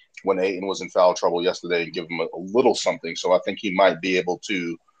when Ayton was in foul trouble yesterday and give him a little something. So I think he might be able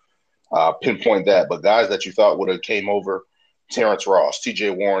to pinpoint that. But guys that you thought would have came over, Terrence Ross,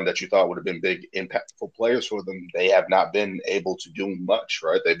 TJ Warren, that you thought would have been big, impactful players for them, they have not been able to do much,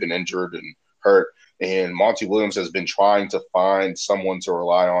 right? They've been injured and hurt. And Monty Williams has been trying to find someone to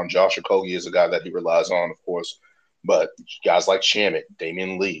rely on. Josh Okogie is a guy that he relies on, of course. But guys like Shamet,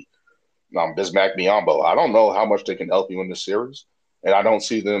 Damian Lee, Bismack Biyombo, I don't know how much they can help you in this series. And I don't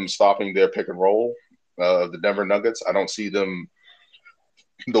see them stopping their pick and roll of the Denver Nuggets. I don't see them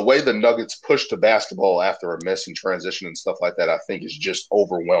 – the way the Nuggets push the basketball after a miss and transition and stuff like that, I think is just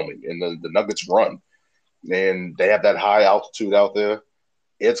overwhelming. And the Nuggets run. And they have that high altitude out there.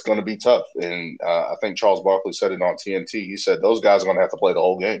 It's going to be tough. And I think Charles Barkley said it on TNT. He said those guys are going to have to play the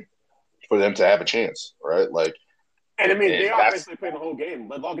whole game for them to have a chance, right? Like, and I mean, they are basically playing the whole game.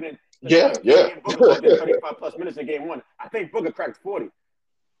 They're logging in. Booker logged in 35-plus minutes in game 1. I think Booker cracked 40.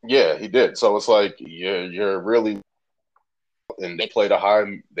 Yeah, he did. So it's like you're really – and they played a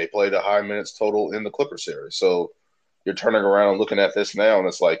high minutes total in the Clippers series. So you're turning around and looking at this now, and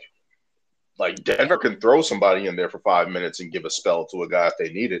it's like Denver can throw somebody in there for 5 minutes and give a spell to a guy if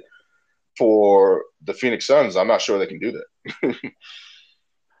they need it. For the Phoenix Suns, I'm not sure they can do that.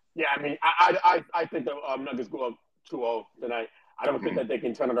 Yeah, I mean, I think the Nuggets go up 2-0 tonight. I don't think that they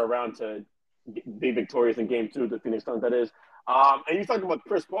can turn it around to be victorious in game 2, the Phoenix Suns, that is. And you're talking about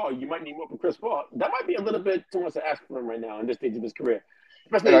Chris Paul. You might need more from Chris Paul. That might be a little bit too much to ask for him right now in this stage of his career.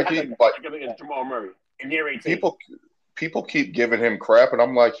 Especially against Jamal Murray in year 18. People keep giving him crap, and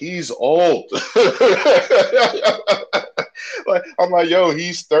I'm like, he's old. I'm like, yo,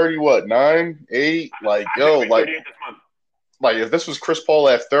 he's 30, 9, 8? Like, yo, like if this was Chris Paul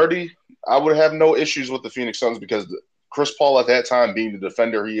at 30, I would have no issues with the Phoenix Suns because Chris Paul at that time, being the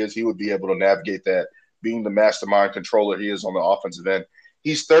defender he is, he would be able to navigate that. Being the mastermind controller he is on the offensive end,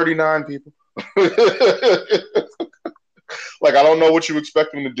 he's 39, people. Like, I don't know what you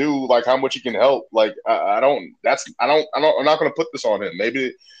expect him to do. Like, how much he can help. Like, I'm not going to put this on him.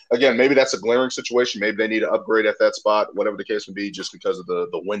 Maybe that's a glaring situation. Maybe they need to upgrade at that spot, whatever the case may be, just because of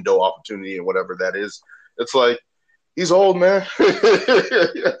the window opportunity and whatever that is. It's like, he's old, man.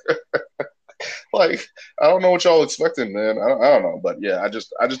 Like, I don't know what y'all expecting, man. I don't know. But, yeah, I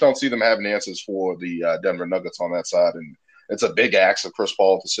just don't see them having answers for the Denver Nuggets on that side. And it's a big ask of Chris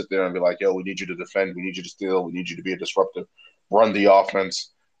Paul to sit there and be like, yo, we need you to defend. We need you to steal. We need you to be a disruptor, run the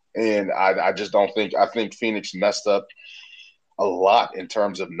offense. And I just don't think – I think Phoenix messed up a lot in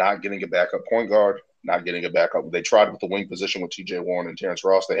terms of not getting a backup point guard. not getting it back up. They tried with the wing position with T.J. Warren and Terrence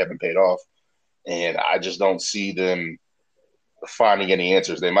Ross. They haven't paid off, and I just don't see them finding any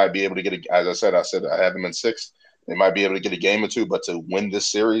answers. They might be able to get as I said I have them in 6th. They might be able to get a game or two, but to win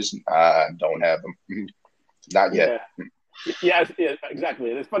this series, I don't have them. Not yet. Yeah, exactly.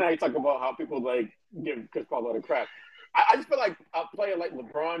 And it's funny how you talk about how people like give Chris Paul a lot of crap. I just feel like a player like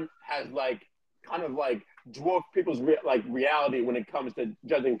LeBron has like kind of like dwarfed people's reality when it comes to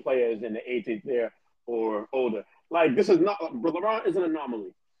judging players in the 18th year or older. Like this is not LeBron is an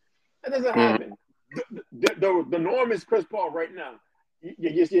anomaly. That doesn't happen. The norm is Chris Paul right now.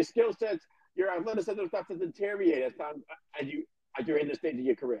 Your skill sets, your athleticism starts to deteriorate as you're in the stage of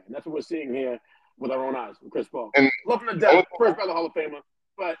your career, and that's what we're seeing here with our own eyes with Chris Paul. And Love him to death, first ballot Hall of Famer,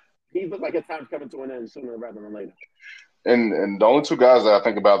 but he looks like his time's coming to an end sooner rather than later. And the only two guys that I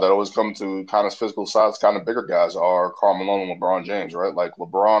think about that always come to kind of physical size, kind of bigger guys, are Karl Malone and LeBron James, right? Like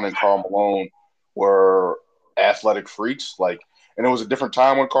LeBron and Karl Malone were athletic freaks, and it was a different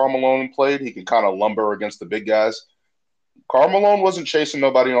time when Karl Malone played. He could kind of lumber against the big guys. Karl Malone wasn't chasing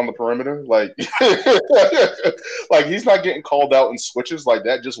nobody on the perimeter, like he's not getting called out in switches. Like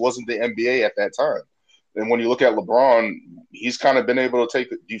that just wasn't the NBA at that time. And when you look at LeBron, he's kind of been able to take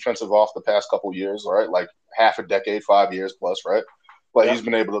the defensive off the past couple of years, right? Like half a decade, 5 years plus, right? But he's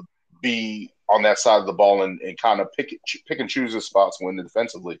been able to be on that side of the ball and kind of pick and choose his spots when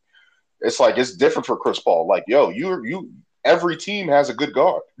defensively. It's like it's different for Chris Paul. Like, every team has a good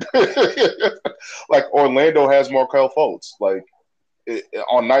guard. Like Orlando has Markelle Fultz. Like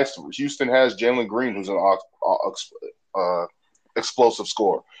on nights, Houston has Jalen Green, who's an explosive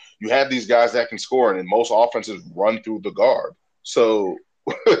scorer. You have these guys that can score, and most offenses run through the guard. So,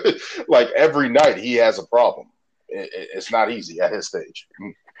 like every night, he has a problem. It's not easy at his stage.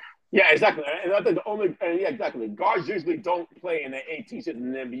 Yeah, exactly. And I think exactly. Guards usually don't play in the 18 season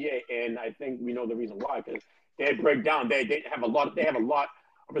in the NBA, and I think we know the reason why because they break down. They have a lot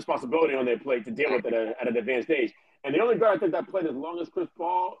of responsibility on their plate to deal with it at an advanced age. And the only guy I think that played as long as Chris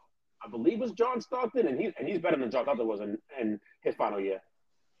Paul, I believe, was John Stockton, and he's better than John Stockton was in his final year.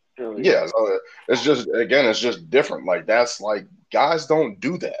 Yeah, so it's just different. Like that's like guys don't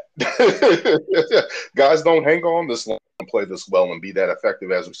do that. Guys don't hang on this long and play this well and be that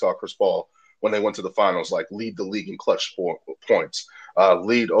effective as we saw Chris Paul when they went to the finals. Like lead the league in clutch points,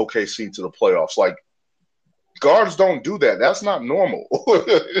 lead OKC to the playoffs. Like guards don't do that. That's not normal.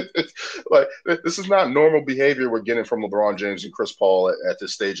 Like this is not normal behavior we're getting from LeBron James and Chris Paul at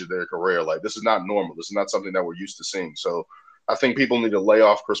this stage of their career. Like this is not normal. This is not something that we're used to seeing. So I think people need to lay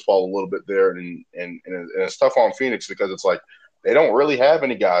off Chris Paul a little bit there, and it's tough on Phoenix because it's like they don't really have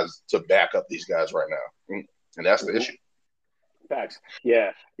any guys to back up these guys right now, and that's the issue. Facts.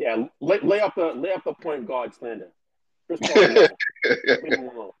 Yeah. Lay off the point guard slander. Chris Paul, leave him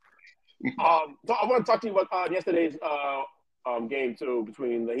alone. So I want to talk to you about yesterday's game too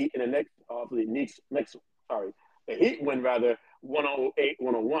between the Heat and the Knicks. The Heat win rather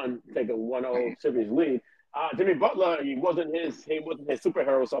 108-101, take a 1-0 series lead. Jimmy Butler, he wasn't his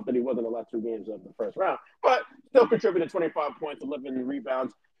superhero stuff that he was in the last 2 games of the first round, but still contributed 25 points, 11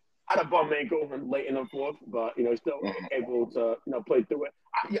 rebounds, had a bum ankle late in the fourth, but still able to play through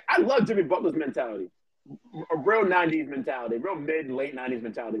it. I love Jimmy Butler's mentality, a real '90s mentality, real late '90s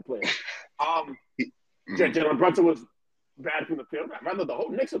mentality player. Jalen Brunson was bad from the field, rather the whole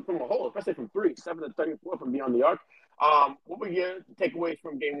Knicks from a whole, especially from 3, 7 to 34 from beyond the arc. What were your takeaways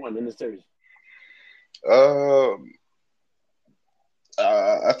from Game 1 in this series?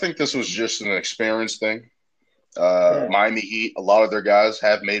 I think this was just an experience thing. Miami Heat, a lot of their guys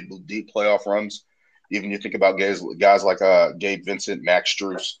have made deep playoff runs. Even you think about guys like Gabe Vincent, Max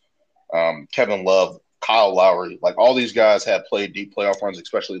Strus, Kevin Love, Kyle Lowry, like all these guys have played deep playoff runs,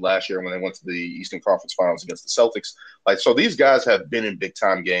 especially last year when they went to the Eastern Conference Finals against the Celtics. Like, so these guys have been in big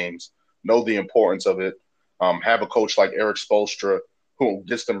time games, know the importance of it, have a coach like Eric Spoelstra who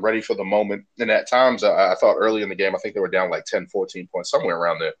gets them ready for the moment. And at times, I thought early in the game, I think they were down like 10, 14 points, somewhere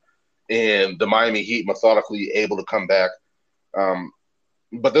around there. And the Miami Heat methodically able to come back.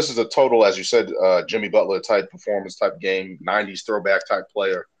 But this is a total, as you said, Jimmy Butler type performance type game, 90s throwback type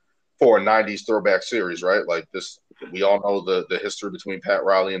player for a 90s throwback series, right? Like this, we all know the history between Pat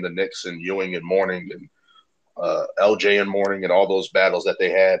Riley and the Knicks and Ewing and Mourning and LJ and Mourning and all those battles that they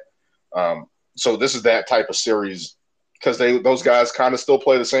had. So this is that type of series because those guys kind of still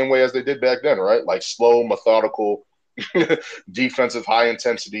play the same way as they did back then, right? Like slow, methodical, defensive, high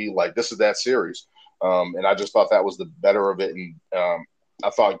intensity. Like this is that series. And I just thought that was the better of it. And I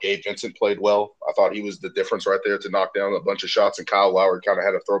thought Gabe Vincent played well. I thought he was the difference right there to knock down a bunch of shots, and Kyle Lowry kind of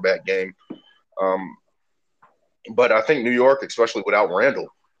had a throwback game. But I think New York, especially without Randall,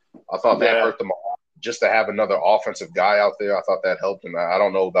 I thought that hurt them a lot just to have another offensive guy out there, I thought that helped. And I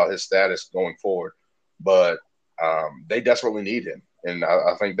don't know about his status going forward, but they desperately need him. And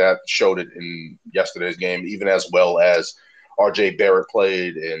I think that showed it in yesterday's game, even as well as R.J. Barrett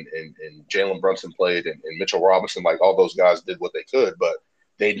played and Jalen Brunson played and Mitchell Robinson. Like, all those guys did what they could, but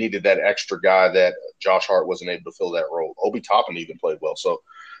they needed that extra guy that Josh Hart wasn't able to fill that role. Obi Toppin even played well. So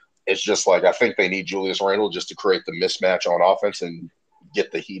it's just like, I think they need Julius Randle just to create the mismatch on offense and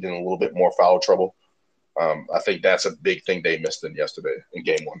get the Heat in a little bit more foul trouble. I think that's a big thing they missed in yesterday in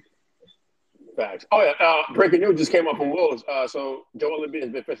game one. Facts. Oh, yeah. Breaking news just came up from Wolves. So Joel Embiid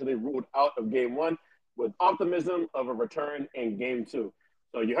has been officially ruled out of game one with optimism of a return in game two.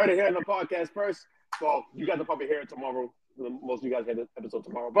 So you heard it here in the podcast first. Well, you guys will probably hear it tomorrow. Most of you guys hear the episode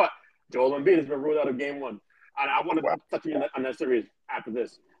tomorrow. But Joel Embiid has been ruled out of game one. And I want to touch on that series after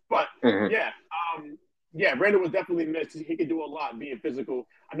this. But, yeah, Randall was definitely missed. He could do a lot being physical.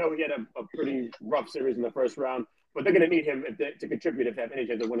 I know he had a pretty rough series in the first round, but they're going to need him to contribute if they have any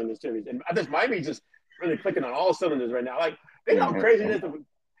chance of winning this series. And I think Miami's just really clicking on all cylinders right now. Like, they know how crazy it is.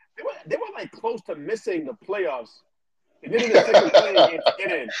 They were like close to missing the playoffs. They didn't even second playing game to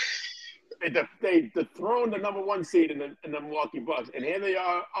get in. They dethroned the number one seed in the Milwaukee Bucks, and here they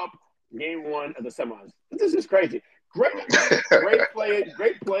are up game one of the semis. This is crazy. Great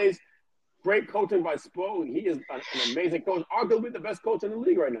plays, great coaching by Spo. He is an amazing coach, arguably the best coach in the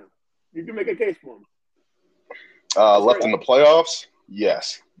league right now. You can make a case for him. Left in the playoffs,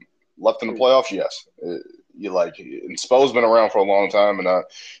 yes. Left in the playoffs, yes. And Spo's been around for a long time, and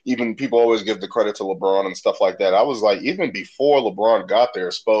even people always give the credit to LeBron and stuff like that. I was like, even before LeBron got there,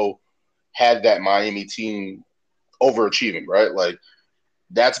 Spo had that Miami team overachieving, right? Like,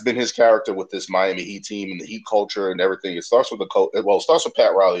 that's been his character with this Miami Heat team and the Heat culture and everything. It starts with the coach. Well, it starts with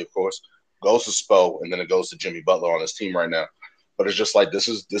Pat Riley, of course, goes to Spo, and then it goes to Jimmy Butler on his team right now. But it's just like, this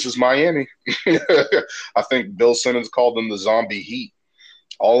is Miami. I think Bill Simmons called them the zombie Heat.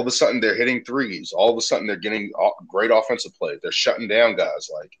 All of a sudden, they're hitting threes. All of a sudden, they're getting great offensive play. They're shutting down guys.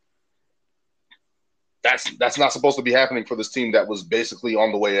 Like, that's not supposed to be happening for this team that was basically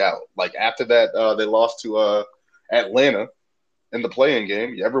on the way out. Like, after that, they lost to Atlanta in the play-in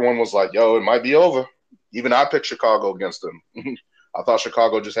game. Everyone was like, yo, it might be over. Even I picked Chicago against them. I thought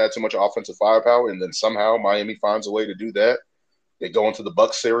Chicago just had too much offensive firepower, and then somehow Miami finds a way to do that. They go into the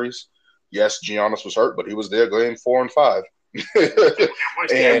Bucks series. Yes, Giannis was hurt, but he was there game 4 and 5.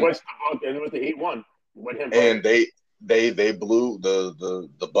 and with the Heat won. And they blew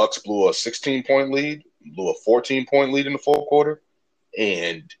the Bucks blew a 16-point lead, blew a 14-point lead in the fourth quarter,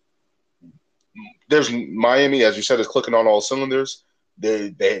 and there's Miami, as you said, is clicking on all cylinders.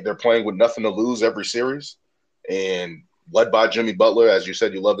 They're playing with nothing to lose every series, and led by Jimmy Butler, as you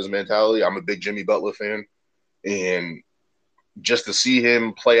said, you love his mentality. I'm a big Jimmy Butler fan, and just to see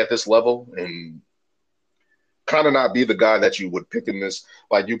him play at this level and kind of not be the guy that you would pick in this,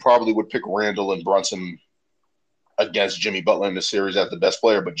 like, you probably would pick Randall and Brunson against Jimmy Butler in the series as the best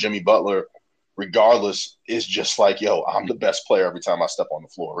player, but Jimmy Butler, regardless, is just like, yo, I'm the best player every time I step on the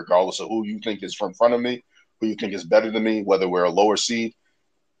floor, regardless of who you think is in front of me, who you think is better than me, whether we're a lower seed.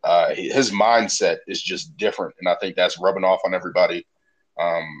 His mindset is just different, and I think that's rubbing off on everybody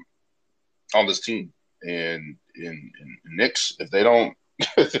on this team. And in Knicks, if they don't,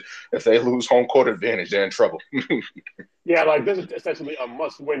 if they lose home court advantage, they're in trouble. Yeah, like, this is essentially a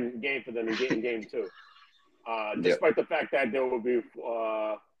must-win game for them in game two. Despite the fact that there will be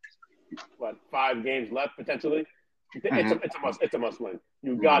 5 games left potentially, it's a must-win.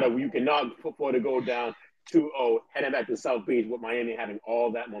 You cannot afford to go down 2-0 heading back to South Beach with Miami having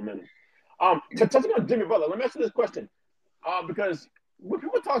all that momentum. Touching on Jimmy Butler, let me ask you this question, because when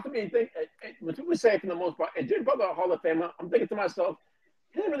people talk to me and think, when people say for the most part, is Jimmy Butler a Hall of Famer? I'm thinking to myself,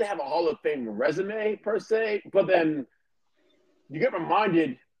 he doesn't really have a Hall of Fame resume per se, but then you get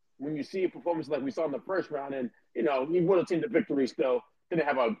reminded when you see a performance like we saw in the first round, and he would have seen the victory still. Didn't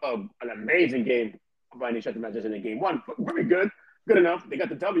have an amazing game by any stretch of imagination in game one, but very good enough. They got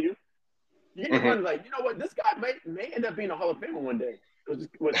the W. You get reminded, like, you know what, this guy may end up being a Hall of Famer one day.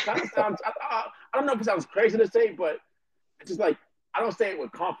 Which kind of sounds, I don't know if it sounds crazy to say, but it's just like, I don't say it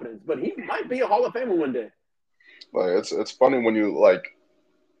with confidence, but he might be a Hall of Famer one day. Like, it's funny when you, like,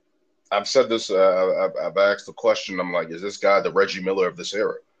 I've said this, I've asked the question, I'm like, is this guy the Reggie Miller of this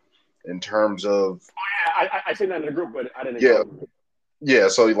era? In terms of... Oh, yeah, I seen that in the group, but I didn't... Yeah,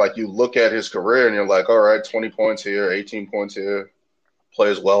 so, like, you look at his career, and you're like, all right, 20 points here, 18 points here,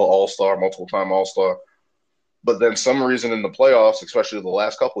 plays well, all-star, multiple-time all-star. But then some reason in the playoffs, especially the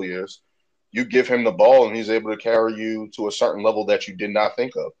last couple of years, you give him the ball, and he's able to carry you to a certain level that you did not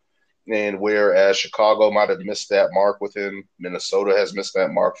think of. And whereas Chicago might have missed that mark with him, Minnesota has missed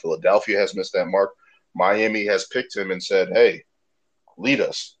that mark, Philadelphia has missed that mark, Miami has picked him and said, "Hey, lead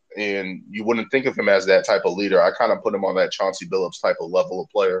us." And you wouldn't think of him as that type of leader. I kind of put him on that Chauncey Billups type of level of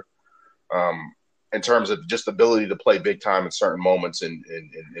player, in terms of just ability to play big time in certain moments and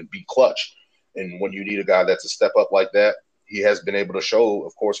be clutch. And when you need a guy that's a step up like that, he has been able to show,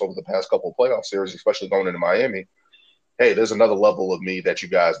 of course, over the past couple of playoff series, especially going into Miami, hey, there's another level of me that you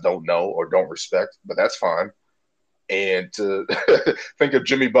guys don't know or don't respect, but that's fine. And to think of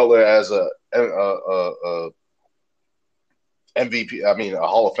Jimmy Butler as a MVP, I mean, a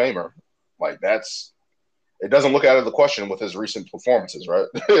Hall of Famer, like that's it doesn't look out of the question with his recent performances, right?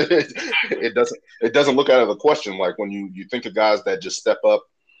 It doesn't look out of the question. Like when you think of guys that just step up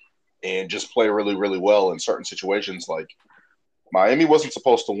and just play really, really well in certain situations, like Miami wasn't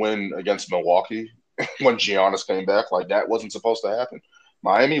supposed to win against Milwaukee when Giannis came back. Like that wasn't supposed to happen.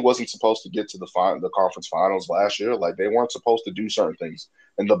 Miami wasn't supposed to get to the conference finals last year. Like they weren't supposed to do certain things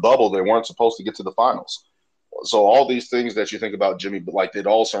in the bubble. They weren't supposed to get to the finals. So all these things that you think about Jimmy, like it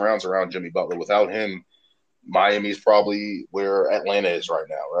all surrounds around Jimmy Butler. Without him, Miami's probably where Atlanta is right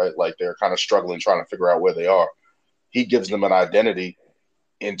now, right? Like they're kind of struggling, trying to figure out where they are. He gives them an identity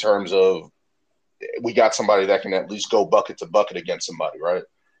in terms of we got somebody that can at least go bucket to bucket against somebody, right?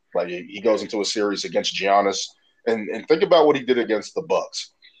 Like he goes into a series against Giannis, and think about what he did against the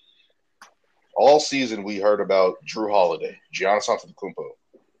Bucks. All season we heard about Drew Holiday, Giannis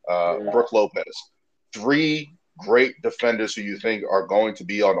Antetokounmpo, Brook Lopez, three great defenders who you think are going to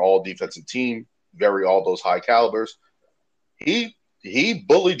be on all defensive team, vary all those high calibers. He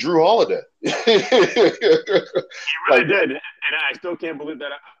bullied Drew Holiday. He really did, and I still can't believe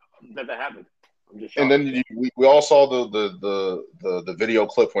that happened. I'm just shocked. And then we all saw the video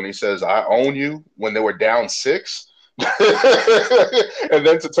clip when he says, "I own you," when they were down 6, and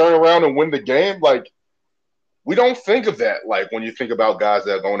then to turn around and win the game. Like we don't think of that. Like when you think about guys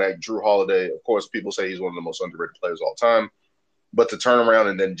that are going at Drew Holiday, of course, people say he's one of the most underrated players of all time. But to turn around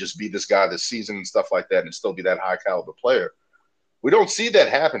and then just be this guy this season and stuff like that and still be that high caliber player, we don't see that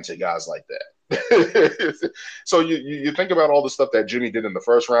happen to guys like that. So you think about all the stuff that Jimmy did in the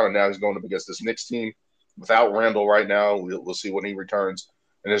first round, and now he's going up against this Knicks team without Randall right now. We'll see when he returns.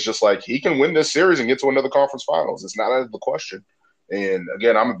 And it's just like he can win this series and get to another conference finals. It's not out of the question. And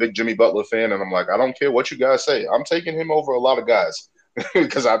again, I'm a big Jimmy Butler fan, and I'm like, I don't care what you guys say. I'm taking him over a lot of guys.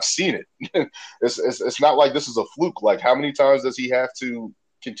 Because I've seen it. It's not like this is a fluke. Like, how many times does he have to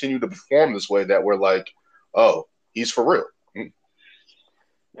continue to perform this way that we're like, oh, he's for real?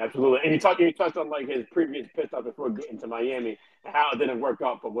 Absolutely. And you touched on like his previous pitch stop before getting to Miami and how it didn't work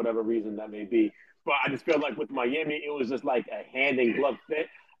out for whatever reason that may be. But I just feel like with Miami, it was just like a hand in glove fit,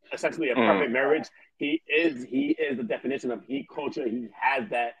 essentially a perfect marriage. He is the definition of Heat culture. He has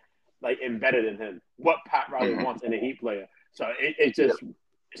that like embedded in him. What Pat Riley wants in a Heat player. So it's just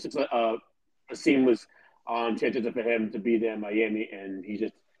a seamless transition for him to be there in Miami, and he's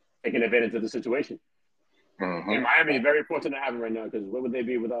just taking advantage of the situation. And Miami is very fortunate to have him right now because where would they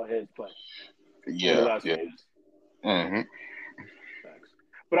be without his play? Yeah.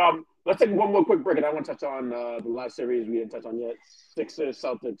 But let's take one more quick break, and I want to touch on the last series we didn't touch on yet: Sixers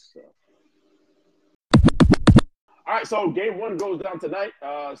Celtics. All right, so game 1 goes down tonight.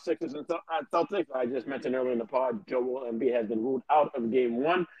 Sixers and Celtics. I just mentioned earlier in the pod, Joel Embiid has been ruled out of game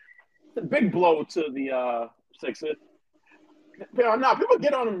 1. It's a big blow to the Sixers. Now, people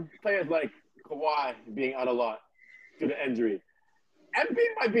get on players like Kawhi being out a lot due to injury.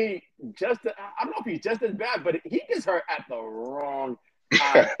 Embiid might be I don't know if he's just as bad, but he gets hurt at the wrong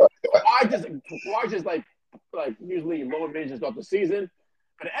time. Kawhi just like usually lower minutes throughout the season,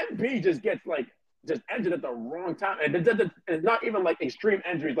 but Embiid just gets just injured at the wrong time. And it's not even like extreme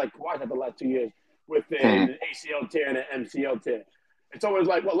injuries like Kawhi had the last 2 years with an ACL tear and an MCL tear. It's always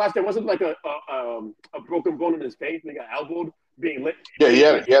like, well, last year wasn't like a broken bone in his face. He got elbowed being lit. Yeah, he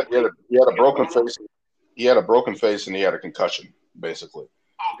had a broken face. He had a broken face and he had a concussion, basically.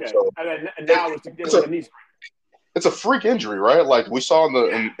 Okay, so, and now it's a knee sprain. It's a freak injury, right? Like we saw in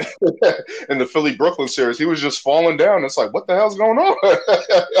the Philly Brooklyn series, he was just falling down. It's like, what the hell's going on?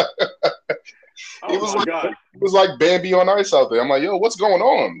 He was like Bambi on ice out there. I'm like, yo, what's going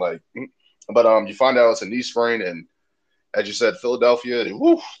on? Like, but you find out it's a knee sprain, and as you said, Philadelphia,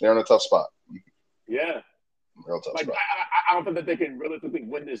 they're in a tough spot. Yeah. Real tough spot. I don't think that they can realistically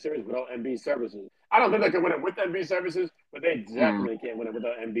win this series without MB services. I don't think they can win it with MB services, but they definitely can't win it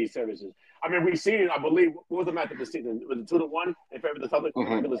without MB services. I mean, we've seen, I believe, what was the match of the season? Was it 2-1 in favor of the Celtics in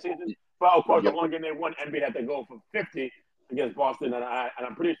the regular season? But of course, the one game they won, MB had to go for 50 against Boston, and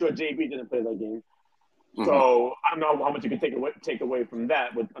I'm pretty sure JB didn't play that game. So I don't know how much you can take away from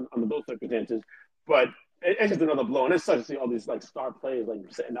that under those circumstances, but it's just another blow. And it's such to see all these like star players like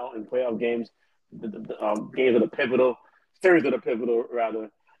sitting out in playoff games games that are pivotal, series that are pivotal rather.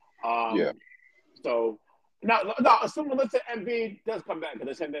 Yeah. Um, so now, assuming let's say Embiid does come back, because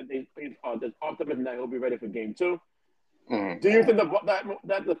they're saying that there's optimism that he'll be ready for game two. Mhm. Do you think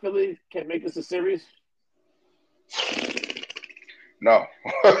that the Phillies can make this a series? No.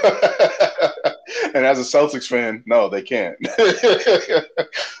 And as a Celtics fan, no, they can't.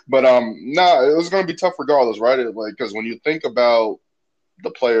 But no, it was going to be tough regardless, right? Like because when you think about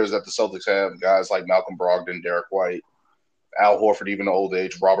the players that the Celtics have, guys like Malcolm Brogdon, Derek White, Al Horford, even the old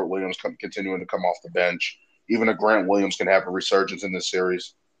age, Robert Williams continuing to come off the bench, even a Grant Williams can have a resurgence in this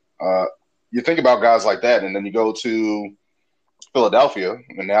series. Uh, you think about guys like that, and then you go to Philadelphia,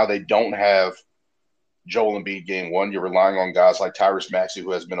 and now they don't have Joel Embiid game one. You're relying on guys like Tyrese Maxey,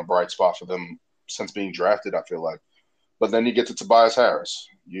 who has been a bright spot for them since being drafted, I feel like. But then you get to Tobias Harris.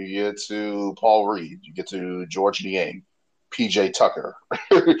 You get to Paul Reed. You get to George Niang, PJ Tucker,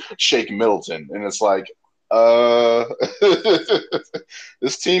 Shake Middleton. And it's like, uh,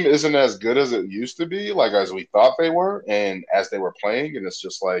 this team isn't as good as it used to be, like as we thought they were, and as they were playing. And it's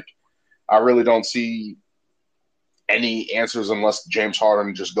just like, I really don't see any answers unless James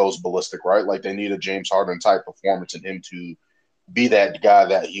Harden just goes ballistic, right? Like they need a James Harden type performance in him to be that guy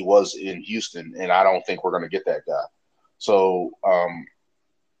that he was in Houston, and I don't think we're going to get that guy. So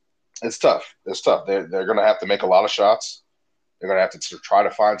it's tough. It's tough. They're going to have to make a lot of shots. They're going to have to try to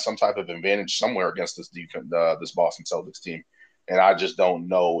find some type of advantage somewhere against this this Boston Celtics team, and I just don't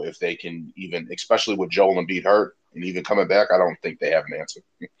know if they can even, especially with Joel Embiid hurt and even coming back. I don't think they have an answer.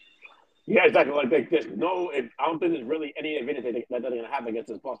 Yeah, exactly. Like there's I don't think there's really any advantage that they're going to have against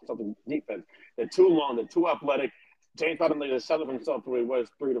this Boston Celtics defense. They're too long. They're too athletic. James Harden like to settle himself to where he was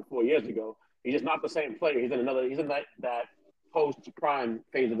 3 to 4 years ago. He's just not the same player. He's in that post prime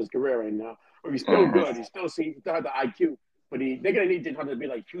phase of his career right now. Where he's still Mm-hmm. good. He still has the IQ. But they're going to need James Harden to be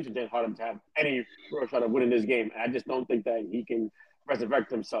like huge James Harden to have any real shot of winning this game. And I just don't think that he can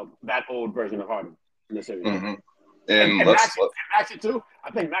resurrect himself, that old version of Harden in this series. Mm-hmm. And, And and Maxi too.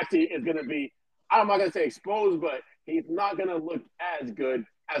 I think Maxi is going to be. I'm not going to say exposed, but he's not going to look as good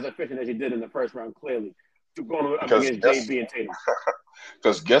as efficient as he did in the first round. Clearly, going up because against JB and Tatum.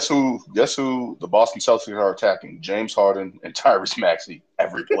 Because guess who the Boston Celtics are attacking? James Harden and Tyrese Maxey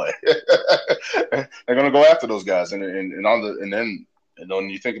every play. They're gonna go after those guys, and on the and then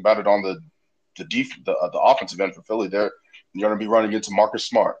you think about it on the offensive end for Philly, you're gonna be running into Marcus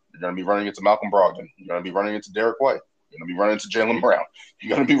Smart. You're gonna be running into Malcolm Brogdon. You're gonna be running into Derek White. You're gonna be running into Jaylen Brown.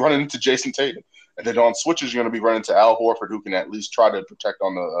 You're gonna be running into Jason Tatum. And then on switches, you're gonna be running into Al Horford, who can at least try to protect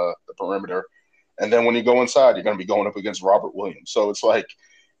on the perimeter. And then when you go inside, you're going to be going up against Robert Williams. So it's like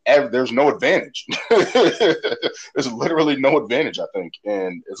there's no advantage. There's literally no advantage, I think,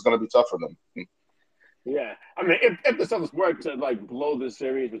 and it's going to be tough for them. Yeah, I mean, if the Celtics were to like blow this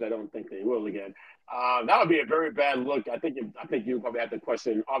series, which I don't think they will again, that would be a very bad look. I think you probably have to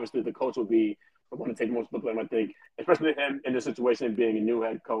question. Obviously, the coach will be the one to take most of the blame. I think, especially him in the situation being a new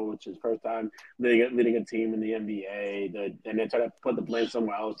head coach, his first time leading a team in the NBA, and then try to put the blame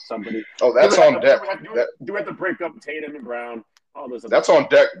somewhere else, somebody. Oh, that's on deck. Do we have to break up Tatum and Brown? All this. That's on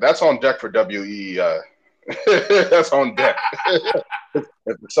deck. That's on deck for WE. That's on deck.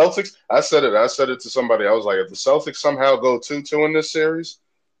 If the Celtics, I said it to somebody. I was like, if the Celtics somehow go 2-2 in this series,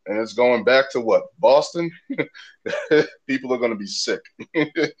 and it's going back to what, Boston, people are going to be sick.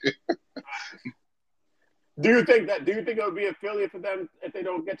 Do you think it would be a failure for them if they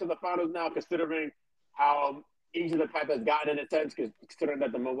don't get to the finals now, considering how easy the path has gotten in a sense, considering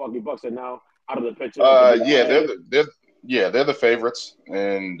that the Milwaukee Bucks are now out of the picture? They're the favorites,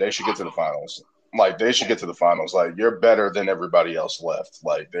 and they should get to the finals. Like they should get to the finals. Like you're better than everybody else left.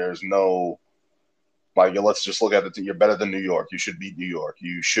 Like there's no, like let's just look at it. You're better than New York. You should beat New York.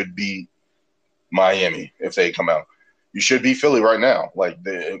 You should beat Miami if they come out. You should beat Philly right now. Like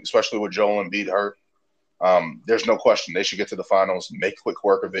especially with Joel Embiid hurt. There's no question they should get to the finals, make quick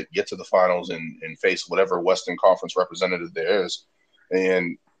work of it, get to the finals, and face whatever Western Conference representative there is.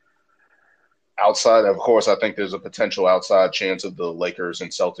 And outside, of course, I think there's a potential outside chance of the Lakers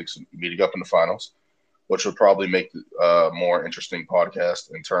and Celtics meeting up in the finals, which would probably make a more interesting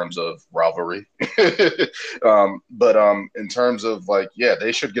podcast in terms of rivalry. But in terms of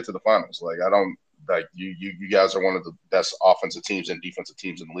they should get to the finals. Like I don't like you guys are one of the best offensive teams and defensive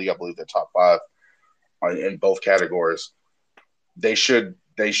teams in the league. I believe they're top 5 in both categories. They should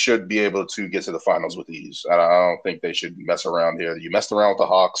be able to get to the finals with ease. I don't think they should mess around here. You messed around with the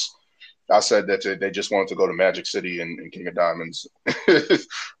Hawks. I said that they just wanted to go to Magic City and King of Diamonds.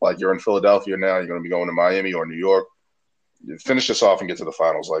 Like you're in Philadelphia now, you're going to be going to Miami or New York. Finish this off and get to the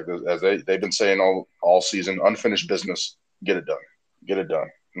finals. Like as they've been saying all season, unfinished business. Get it done. Get it done.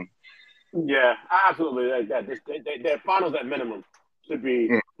 Yeah, absolutely. Like that. Their finals at minimum should be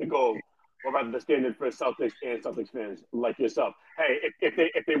Mm. the goal, or rather the standard for Celtics and Celtics fans like yourself. Hey,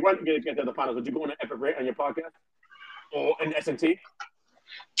 if they weren't going to get to the finals, would you go on an epic rant on your podcast or in SMT?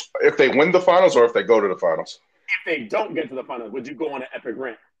 If they win the finals or if they go to the finals? If they don't get to the finals, would you go on an epic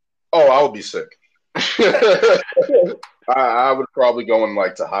rant? Oh, I would be sick. I would probably go in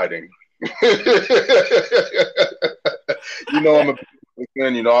like to hiding. I'm a big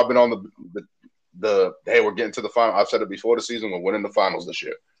fan. I've been on the hey, we're getting to the final. I've said it before the season. We're winning the finals this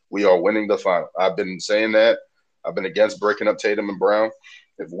year. We are winning the final. I've been saying that. I've been against breaking up Tatum and Brown.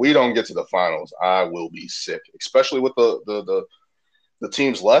 If we don't get to the finals, I will be sick. Especially with the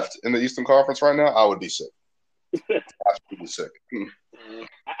teams left in the Eastern Conference right now, I would be sick. Absolutely sick.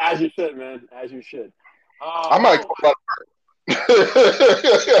 As you should, man. As you should. I might Oh, call that.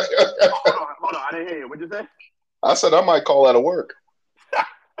 hold on. I didn't hear you. What'd you say? I said I might call that a work.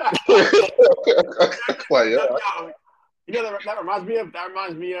 Like, yeah. That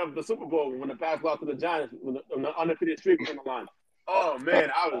reminds me of the Super Bowl when the Pats lost to the Giants when the undefeated streak was on the line. Oh man,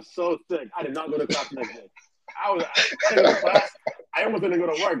 I was so sick. I did not go to class the next day. I didn't go to class. I almost didn't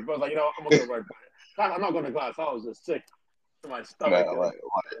go to work, but I was like, I'm gonna go to work. But I'm not going to class. I was just sick to my stomach. No,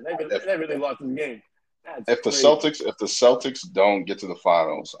 They really lost this game. That's if the crazy. Celtics don't get to the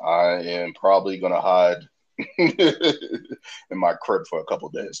finals, I am probably gonna hide in my crib for a couple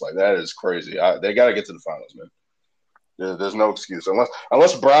of days. Like that is crazy. They got to get to the finals, man. There's no excuse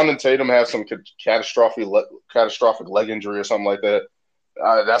unless Brown and Tatum have some catastrophic leg injury or something like that.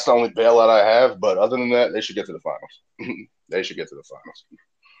 That's the only bailout I have. But other than that, they should get to the finals. They should get to the finals.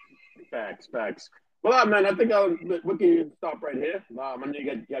 Facts. Well, man, I think we can stop right here. I know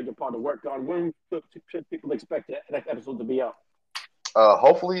you got your part to work on. When should people expect the next episode to be out?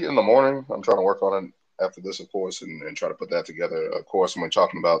 Hopefully in the morning. I'm trying to work on it after this, of course, and try to put that together. Of course, when we're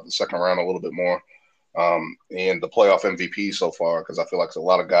talking about the second round a little bit more, and the playoff MVP so far, because I feel like a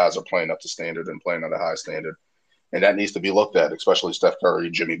lot of guys are playing up to standard and playing at a high standard, and that needs to be looked at, especially Steph Curry,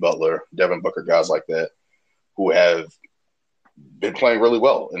 Jimmy Butler, Devin Booker, guys like that, who have been playing really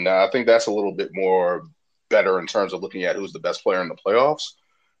well. And I think that's a little bit more better in terms of looking at who's the best player in the playoffs,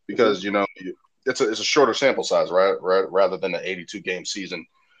 because it's a shorter sample size, right? Rather than an 82 game season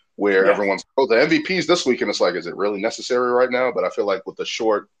where Yes. everyone's the MVPs this week, and it's like, is it really necessary right now? But I feel like with the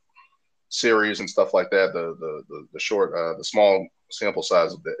short series and stuff like that, the short, the small sample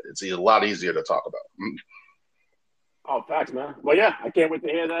size, it's a lot easier to talk about. Oh, facts, man. Well, yeah, I can't wait to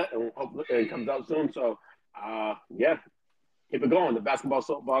hear that, and hopefully it comes out soon. So, yeah, keep it going. The basketball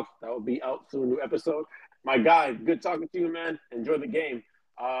soapbox that will be out soon. New episode. My guy, good talking to you, man. Enjoy the game.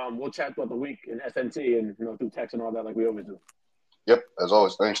 We'll chat throughout the week in SNT and through text and all that, like we always do. Yep, as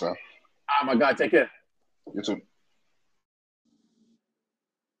always. Thanks, man. My guy, take care. You too.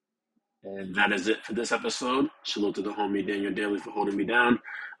 And that is it for this episode. Salute to the homie Daniel Daly for holding me down.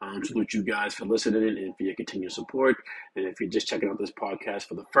 Salute you guys for listening and for your continued support. And if you're just checking out this podcast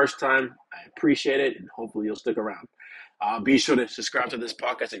for the first time, I appreciate it, and hopefully you'll stick around. Be sure to subscribe to this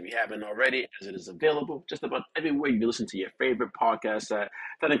podcast if you haven't already, as it is available just about everywhere you listen to your favorite podcast.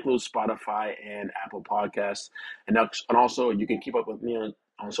 That includes Spotify and Apple Podcasts. And also, you can keep up with me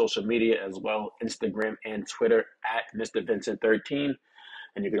on social media as well, Instagram and Twitter at Mr. Vincent13.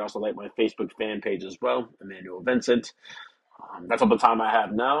 And you can also like my Facebook fan page as well, Emmanuel Vincent. That's all the time I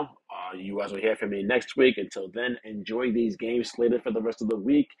have now. You guys will hear from me next week. Until then, enjoy these games slated for the rest of the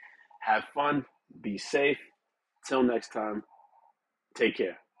week. Have fun. Be safe. Till next time, take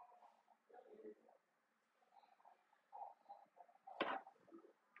care.